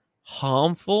less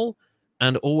harmful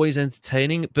and always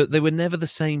entertaining, but they were never the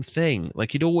same thing.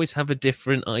 Like, you'd always have a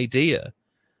different idea.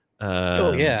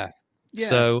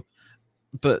 So,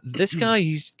 but this guy,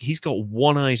 he's got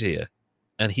one idea,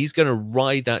 and he's going to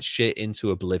ride that shit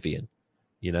into oblivion,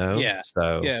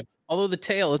 So although the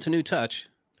tail, it's a new touch.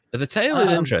 The tail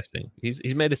is interesting.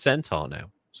 He's made a centaur now.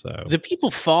 So The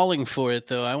people falling for it,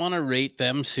 though, I want to rate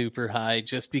them super high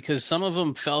just because some of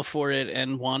them fell for it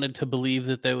and wanted to believe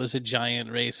that there was a giant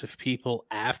race of people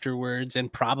afterwards,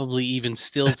 and probably even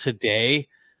still today,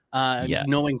 yeah.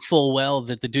 knowing full well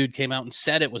that the dude came out and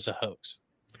said it was a hoax.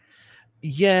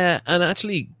 Yeah, and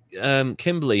actually,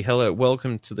 Kimberly, hello,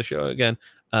 welcome to the show again.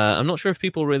 I'm not sure if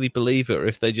people really believe it or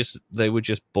if they were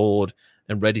just bored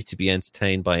and ready to be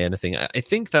entertained by anything. I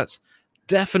think that's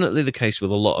definitely the case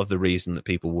with a lot of the reason that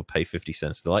people would pay 50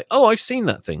 cents. They're like, oh, I've seen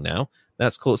that thing now.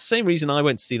 That's cool. It's the same reason I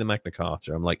went to see the Magna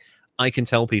Carta. I'm like, I can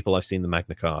tell people I've seen the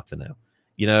Magna Carta now.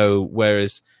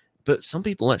 But some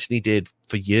people actually did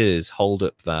for years hold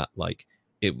up that, like,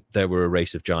 there were a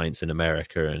race of giants in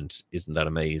America, and isn't that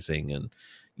amazing? And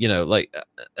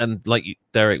like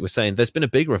Derek was saying, there's been a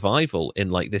big revival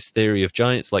in like this theory of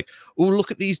giants. Like, oh,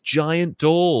 look at these giant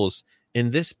doors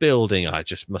in this building. I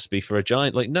just must be for a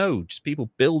giant. Like, no, just people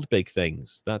build big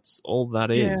things. That's all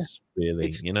that is,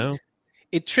 really.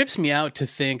 It trips me out to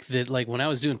think that, like, when I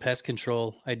was doing pest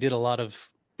control, I did a lot of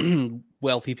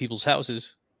wealthy people's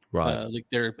houses, Right? like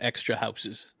their extra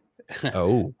houses.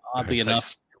 Oh, Oddly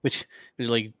enough, which are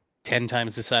like 10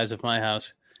 times the size of my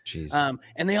house. Jeez.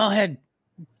 And they all had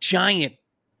giant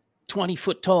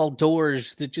 20-foot tall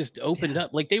doors that just opened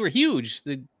up. Like, they were huge.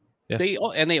 They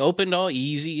opened all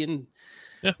easy. And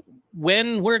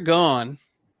when we're gone,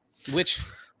 which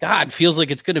God feels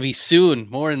like it's going to be soon,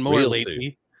 more and more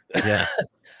lately. Yeah.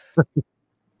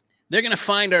 They're going to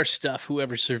find our stuff,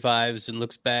 whoever survives and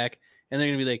looks back, and they're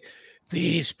going to be like,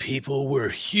 these people were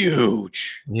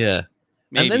huge. Yeah.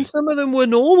 Maybe. And then some of them were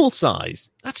normal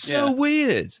size. That's so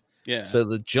weird. Yeah. So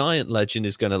the giant legend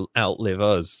is going to outlive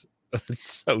us.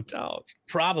 It's so dark.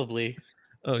 Probably.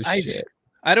 Oh, shit.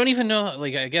 I don't even know.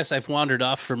 Like, I guess I've wandered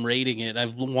off from rating it.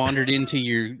 I've wandered into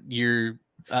your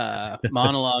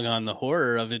monologue on the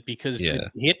horror of it because it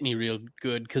hit me real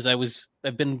good. Because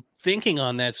I've been thinking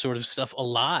on that sort of stuff a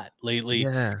lot lately.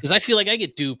 Because I feel like I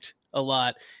get duped a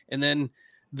lot, and then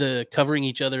the covering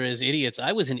each other as idiots.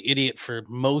 I was an idiot for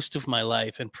most of my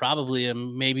life, and probably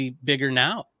am maybe bigger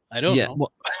now. I don't know.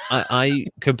 Well, I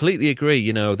completely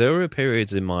agree. There were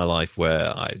periods in my life where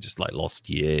I just like lost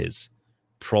years,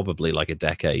 probably like a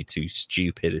decade, to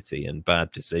stupidity and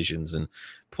bad decisions and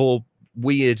poor,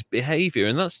 weird behavior.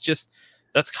 And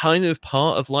that's kind of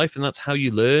part of life, and that's how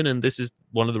you learn. And this is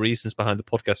one of the reasons behind the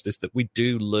podcast, is that we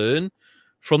do learn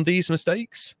from these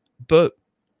mistakes, but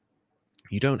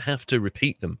you don't have to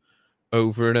repeat them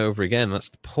over and over again. That's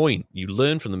the point. You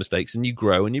learn from the mistakes and you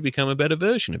grow and you become a better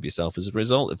version of yourself as a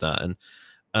result of that.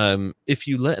 And if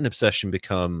you let an obsession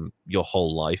become your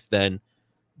whole life, then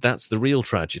that's the real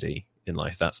tragedy in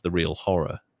life. That's the real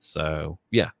horror. So,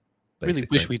 yeah. I really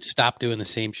wish we'd stop doing the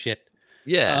same shit.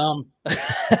 Yeah.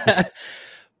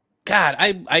 God,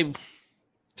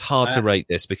 it's hard to rate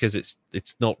this because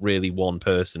it's not really one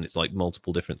person. It's like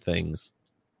multiple different things.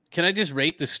 Can I just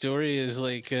rate the story as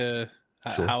like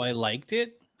how I liked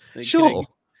it? Like, sure.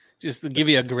 Just give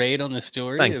you a grade on the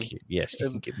story. Thank you. Yes, you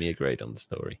can give me a grade on the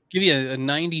story. Give you a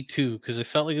 92 because I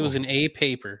felt like it was an A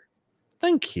paper.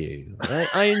 Thank you.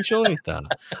 I enjoyed that.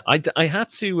 I had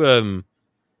to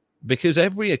because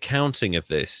every accounting of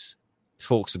this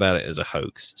talks about it as a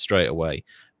hoax straight away.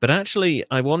 But actually,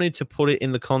 I wanted to put it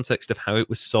in the context of how it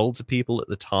was sold to people at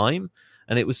the time.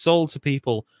 And it was sold to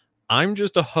people, I'm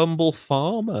just a humble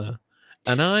farmer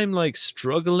and I'm like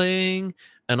struggling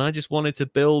and I just wanted to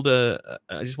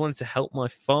help my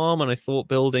farm. And I thought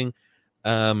building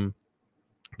a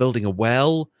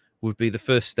well would be the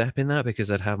first step in that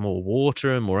because I'd have more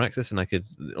water and more access and I could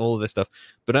all of this stuff.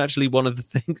 But actually one of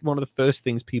the first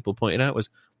things people pointed out was,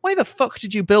 why the fuck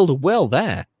did you build a well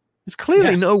there? There's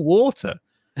clearly no water.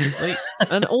 Like,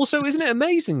 and also, isn't it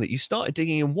amazing that you started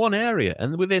digging in one area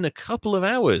and within a couple of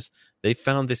hours they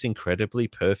found this incredibly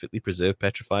perfectly preserved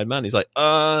petrified man? He's like,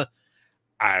 I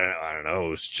don't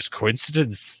know, it's just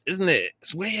coincidence, isn't it?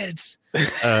 It's weird.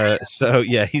 So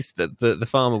yeah, he's the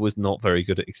farmer was not very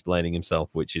good at explaining himself,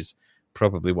 which is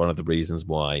probably one of the reasons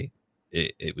why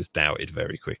it was doubted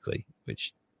very quickly,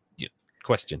 which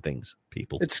question things,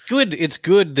 people. It's good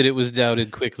that it was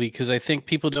doubted quickly because I think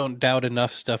people don't doubt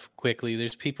enough stuff quickly.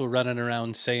 There's people running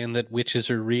around saying that witches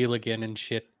are real again and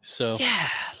shit. So yeah,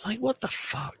 like what the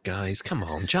fuck, guys? Come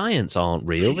on, giants aren't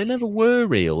real. They never were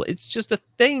real. It's just a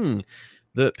thing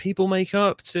that people make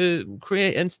up to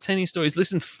create entertaining stories.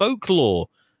 Listen, folklore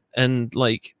and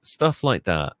like stuff like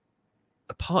that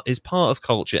is part of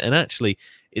culture, and actually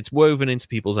it's woven into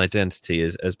people's identity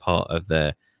as part of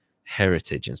their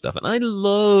heritage and stuff. And I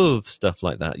love stuff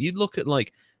like that. You look at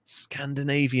like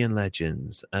Scandinavian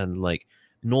legends and like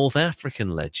North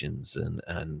African legends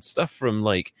and stuff from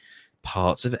like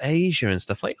parts of Asia and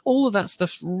stuff. Like, all of that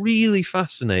stuff's really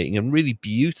fascinating and really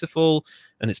beautiful,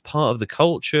 and it's part of the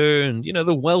culture. And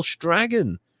the Welsh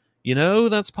dragon,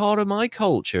 that's part of my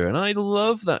culture, and I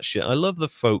love that shit. I love the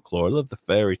folklore, I love the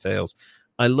fairy tales,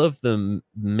 I love the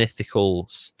mythical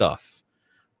stuff,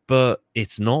 but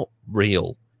it's not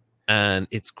real. And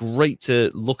it's great to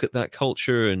look at that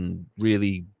culture and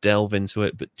really delve into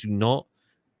it, but do not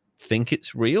think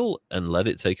it's real and let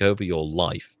it take over your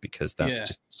life, because that's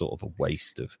just sort of a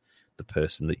waste of the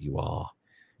person that you are.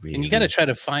 Really. And you got to try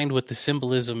to find what the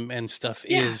symbolism and stuff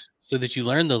is, so that you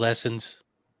learn the lessons.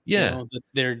 That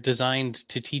they're designed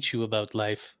to teach you about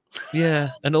life.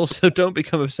 Yeah, and also don't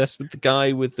become obsessed with the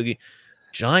guy with the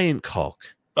giant cock,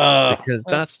 because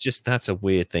that's a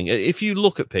weird thing. If you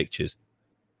look at pictures,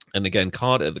 and again,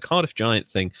 the Cardiff Giant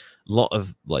thing, a lot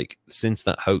of, like, since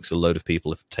that hoax, a load of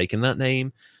people have taken that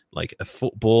name. Like, a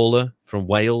footballer from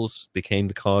Wales became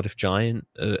the Cardiff Giant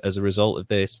as a result of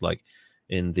this, like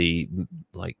in the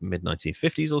mid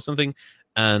 1950s or something.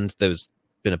 And there's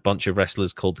been a bunch of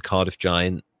wrestlers called the Cardiff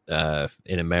Giant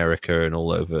in America and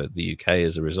all over the UK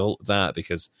as a result of that,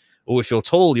 because, if you're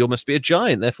tall, you must be a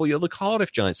giant, therefore you're the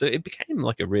Cardiff Giant. So it became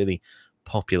like a really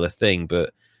popular thing.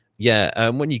 But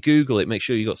when you Google it, make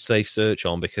sure you got safe search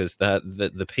on, because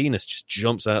the penis just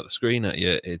jumps out the screen at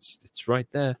you. It's right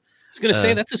there. I was going to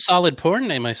say, that's a solid porn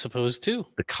name, I suppose, too.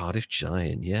 The Cardiff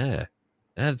Giant, yeah.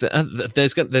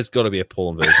 There's got to be a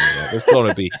porn version of that. There's got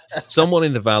to be. Someone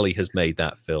in the Valley has made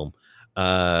that film.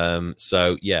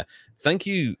 So, yeah. Thank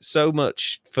you so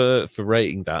much for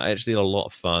rating that. I actually had a lot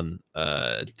of fun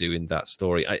doing that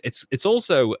story. It's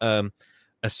also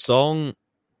a song.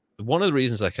 One of the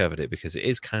reasons I covered it, because it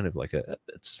is kind of like a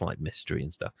slight mystery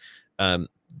and stuff.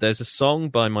 There's a song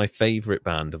by my favorite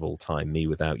band of all time, Me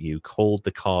Without You, called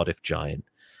The Cardiff Giant.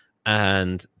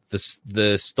 And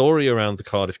the story around the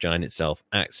Cardiff Giant itself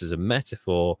acts as a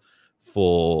metaphor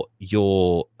for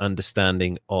your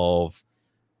understanding of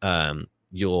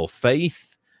your faith,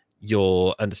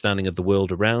 your understanding of the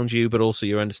world around you, but also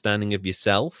your understanding of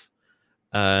yourself.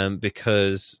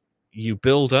 Because you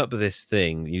build up this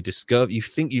thing, you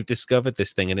think you've discovered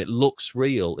this thing, and it looks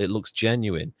real, it looks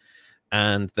genuine.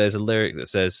 And there's a lyric that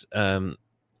says,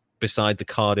 beside the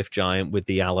Cardiff Giant with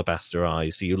the alabaster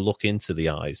eyes. So you look into the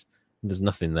eyes, and there's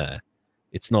nothing there.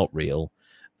 It's not real.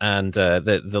 And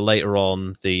the later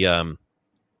on,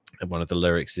 one of the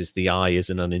lyrics is, the eye is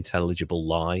an unintelligible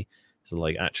lie. So,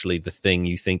 like, actually the thing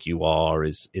you think you are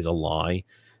is a lie.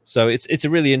 So it's a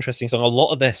really interesting song. A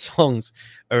lot of their songs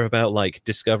are about, like,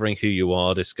 discovering who you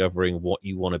are, discovering what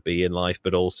you want to be in life,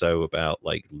 but also about,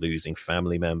 like, losing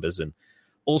family members, and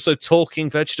also talking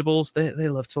vegetables. They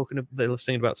love talking. They love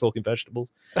singing about talking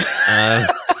vegetables.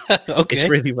 Okay, it's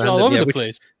really random. all over the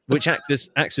place. Which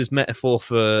acts as metaphor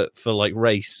for like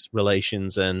race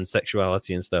relations and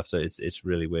sexuality and stuff. So it's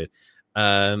really weird.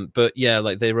 But yeah,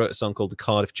 like, they wrote a song called The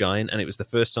Cardiff Giant, and it was the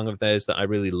first song of theirs that I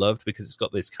really loved, because it's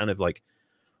got this kind of, like,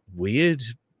 weird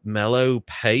mellow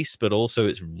pace, but also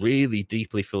it's really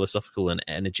deeply philosophical and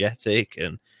energetic.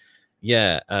 And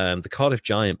the Cardiff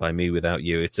Giant by Me Without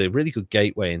You, it's a really good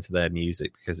gateway into their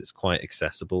music, because it's quite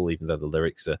accessible, even though the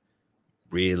lyrics are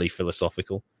really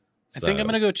philosophical. I think I'm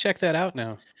gonna go check that out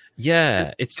now.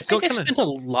 Yeah, I spent a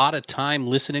lot of time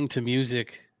listening to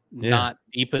music not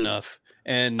deep enough.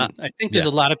 And I think there's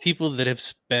a lot of people that have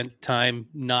spent time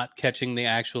not catching the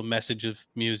actual message of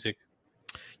music.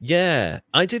 Yeah,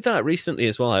 I did that recently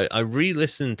as well. I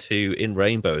re-listened to In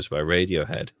Rainbows by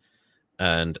Radiohead,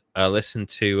 and I listened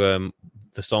to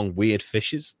the song Weird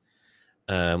Fishes,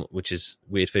 which is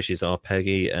Weird Fishes are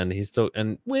Peggy, and he's talking,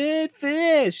 and Weird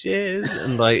Fishes,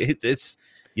 and like it's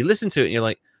you listen to it and you're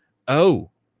like, oh,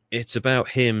 it's about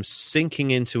him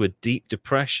sinking into a deep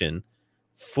depression,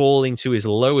 falling to his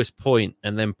lowest point,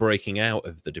 and then breaking out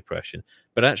of the depression.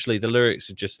 But actually, the lyrics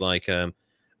are just like,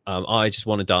 I just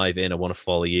want to dive in, I want to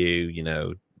follow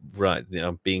you, right?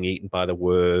 Being eaten by the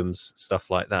worms, stuff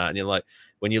like that. And you're like,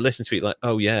 when you listen to it, like,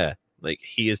 oh yeah, like,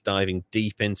 he is diving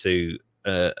deep into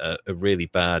a really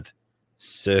bad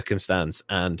circumstance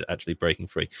and actually breaking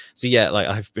free. So yeah, like,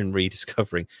 I've been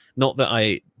rediscovering, not that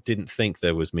I didn't think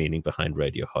there was meaning behind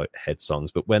Radiohead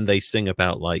songs, but when they sing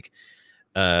about, like,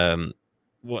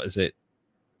 what is it?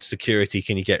 Security,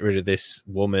 can you get rid of this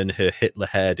woman? Her Hitler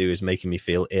hairdo is making me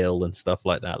feel ill and stuff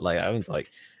like that. Like, I was like,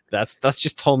 that's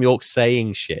just Tom York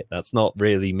saying shit. That's not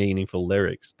really meaningful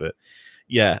lyrics. But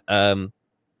yeah,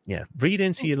 read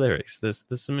into your lyrics. There's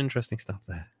some interesting stuff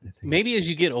there. I think. Maybe as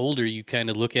you get older, you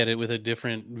kind of look at it with a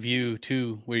different view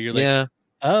too, where you're like,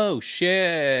 oh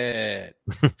shit.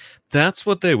 That's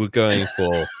what they were going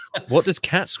for. What does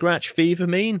cat scratch fever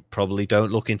mean? Probably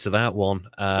don't look into that one.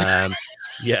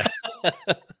 Yeah,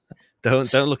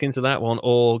 don't look into that one.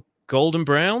 Or golden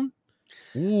brown.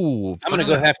 Ooh, I'm gonna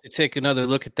go have to take another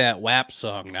look at that WAP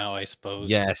song now, I suppose.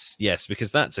 Yes,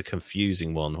 because that's a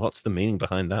confusing one. What's the meaning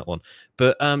behind that one?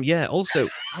 But yeah, also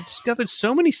I discovered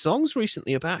so many songs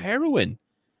recently about heroin.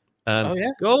 Oh yeah,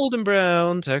 Golden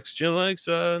brown, texture like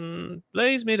sun,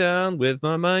 lays me down with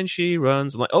my mind she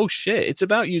runs. I'm like, oh shit, it's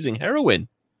about using heroin.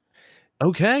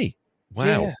 Okay,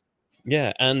 wow,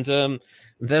 yeah, and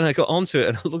then I got onto it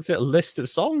and I looked at a list of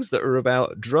songs that are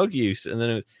about drug use, and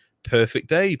then it was "Perfect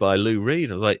Day" by Lou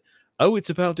Reed. I was like, oh, it's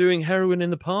about doing heroin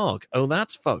in the park. Oh,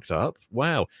 that's fucked up.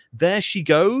 Wow, "There She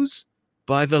Goes"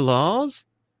 by the Lars.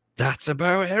 That's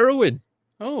about heroin.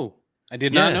 Oh, I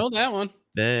did not know that one.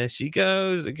 There she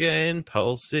goes again,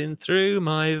 pulsing through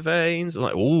my veins. I'm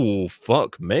like, oh,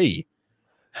 fuck me.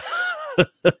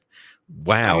 Wow.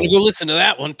 I'm gonna go listen to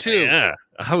that one too. Yeah,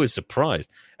 I was surprised.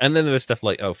 And then there was stuff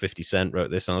like, oh, 50 Cent wrote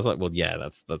this. And I was like, well, yeah,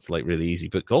 that's like really easy.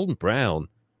 But golden brown,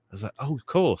 I was like, oh, of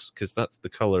course, because that's the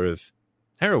color of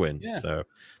heroin. Yeah. So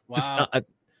Wow.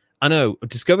 I know, I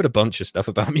discovered a bunch of stuff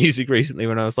about music recently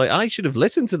when I was like, I should have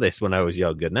listened to this when I was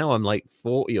younger. Now I'm like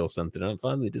 40 or something. I'm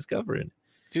finally discovering.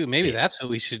 Dude, maybe that's what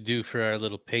we should do for our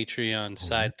little Patreon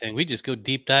side thing. We just go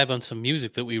deep dive on some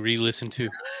music that we re-listen to.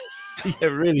 Yeah,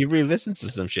 really listen to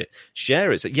some shit.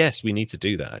 Share it. So, yes, we need to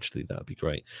do that. Actually, that'd be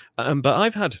great. But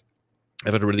I've had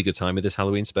a really good time with this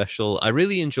Halloween special. I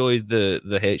really enjoyed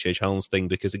the H.H. Holmes thing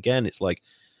because again, it's like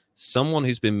someone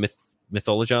who's been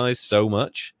mythologized so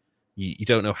much, you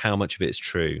don't know how much of it is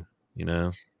true. You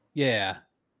know? Yeah,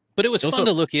 but it was fun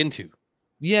to look into.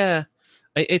 Yeah.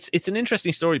 It's an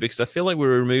interesting story because I feel like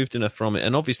we're removed enough from it,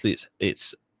 and obviously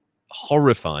it's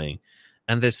horrifying,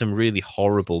 and there's some really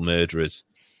horrible murderers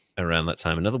around that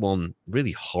time. Another one,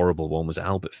 really horrible one, was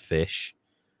Albert Fish.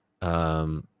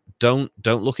 Don't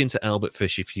look into Albert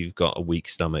Fish if you've got a weak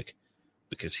stomach,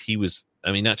 because he was,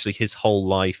 I mean, actually his whole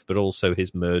life, but also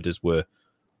his murders were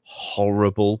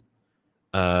horrible.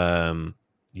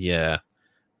 Yeah.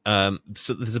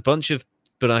 So there's a bunch of,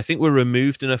 but I think we're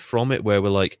removed enough from it where we're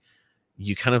like,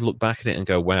 you kind of look back at it and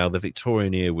go, wow, the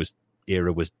Victorian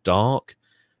era was dark,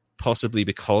 possibly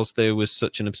because there was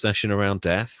such an obsession around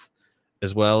death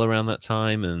as well around that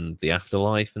time and the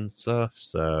afterlife and stuff.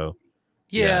 So,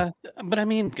 yeah. But I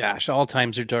mean, gosh, all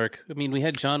times are dark. I mean, we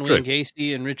had John Wayne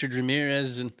Gacy and Richard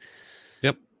Ramirez, and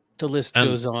the list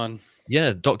goes on.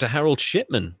 Yeah, Dr. Harold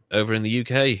Shipman over in the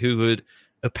UK, who had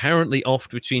apparently offed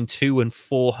between 200 and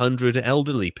 400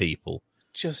 elderly people.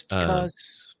 Just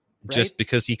because... Right? Just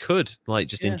because he could, like,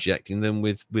 just injecting them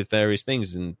with various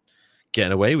things and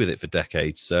getting away with it for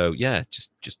decades. So yeah,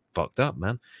 just fucked up,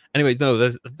 man. Anyway, no,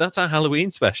 that's our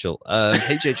Halloween special.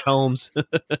 H.H. Holmes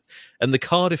and the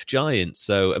Cardiff Giant.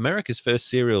 So America's first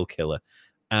serial killer,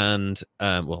 and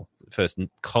first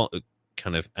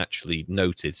kind of actually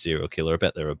noted serial killer. I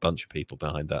bet there are a bunch of people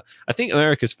behind that. I think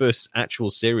America's first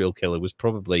actual serial killer was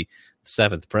probably the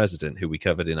 7th president, who we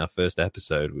covered in our first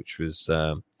episode, which was.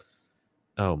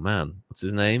 Oh man, what's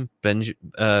his name? John.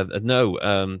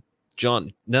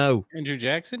 No, Andrew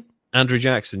Jackson. Andrew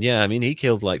Jackson. Yeah, I mean he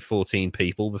killed like 14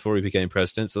 people before he became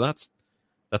president. So that's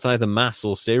either mass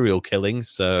or serial killing.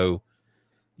 So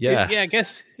yeah, I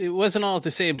guess it wasn't all at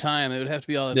the same time. It would have to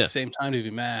be all at the same time to be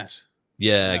mass.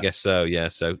 Yeah, I guess so. Yeah,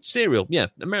 so serial. Yeah,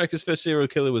 America's first serial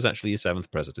killer was actually your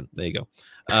 7th president. There you go.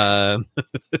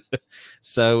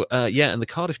 So and the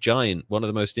Cardiff Giant, one of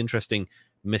the most interesting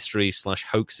mystery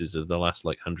 / hoaxes of the last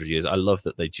 100 years. I love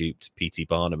that they duped P.T.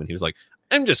 Barnum, and he was like,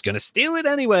 I'm just going to steal it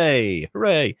anyway.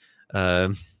 Hooray.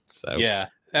 So yeah,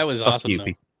 that was awesome.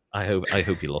 I hope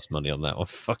he lost money on that one.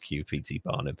 Fuck you, P.T.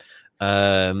 Barnum.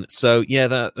 So yeah,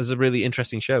 that was a really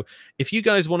interesting show. If you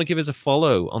guys want to give us a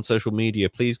follow on social media,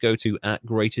 please go to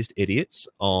 @GreatestIdiots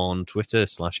on Twitter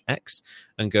 /X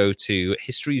and go to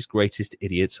History's Greatest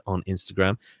Idiots on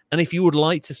Instagram. And if you would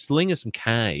like to sling us some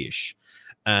cash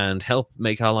and help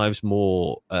make our lives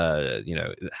more,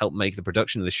 help make the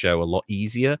production of the show a lot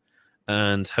easier,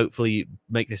 and hopefully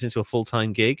make this into a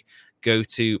full-time gig, go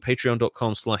to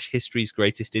patreon.com/History's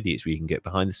Greatest Idiots, where you can get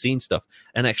behind the scenes stuff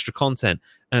and extra content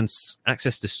and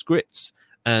access to scripts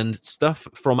and stuff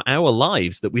from our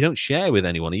lives that we don't share with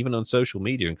anyone, even on social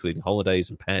media, including holidays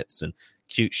and pets and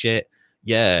cute shit.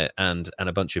 Yeah, and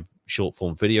a bunch of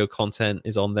short-form video content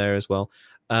is on there as well.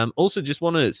 Also, just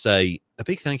want to say a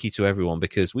big thank you to everyone,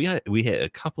 because we hit a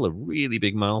couple of really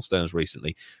big milestones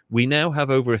recently. We now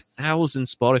have over 1,000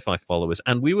 Spotify followers,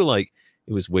 and we were like,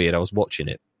 it was weird. I was watching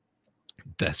it,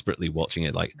 desperately watching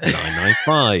it, like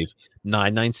 995,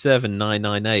 997,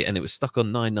 998, and it was stuck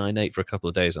on 998 for a couple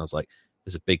of days. And I was like,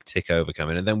 there's a big tick over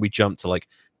coming. And then we jumped to like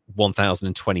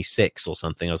 1026 or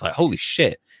something. I was like, holy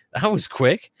shit, that was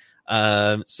quick.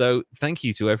 So thank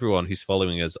you to everyone who's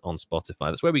following us on Spotify.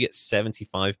 That's where we get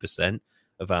 75%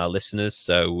 of our listeners.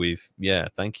 So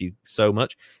thank you so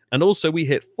much. And also we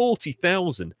hit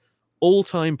 40,000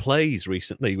 all-time plays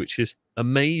recently, which is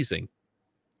amazing.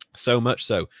 So much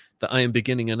so that I am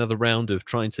beginning another round of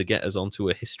trying to get us onto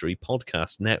a history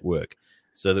podcast network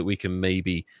so that we can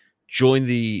maybe join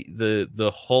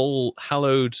the whole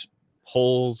hallowed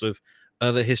halls of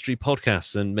other history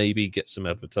podcasts and maybe get some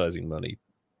advertising money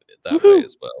that way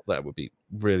as well. That would be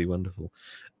really wonderful.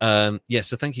 So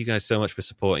thank you guys so much for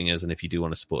supporting us. And if you do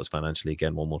want to support us financially,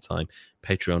 again, one more time,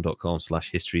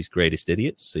 patreon.com/history's greatest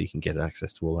idiots, so you can get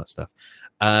access to all that stuff.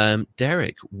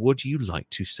 Derek, would you like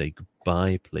to say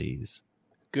goodbye, please?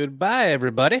 Goodbye,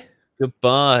 everybody.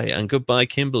 Goodbye. And goodbye,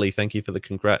 Kimberly. Thank you for the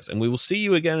congrats. And we will see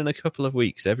you again in a couple of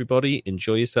weeks. Everybody,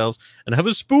 enjoy yourselves and have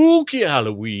a spooky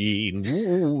Halloween.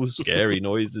 Ooh, scary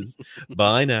noises.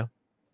 Bye now.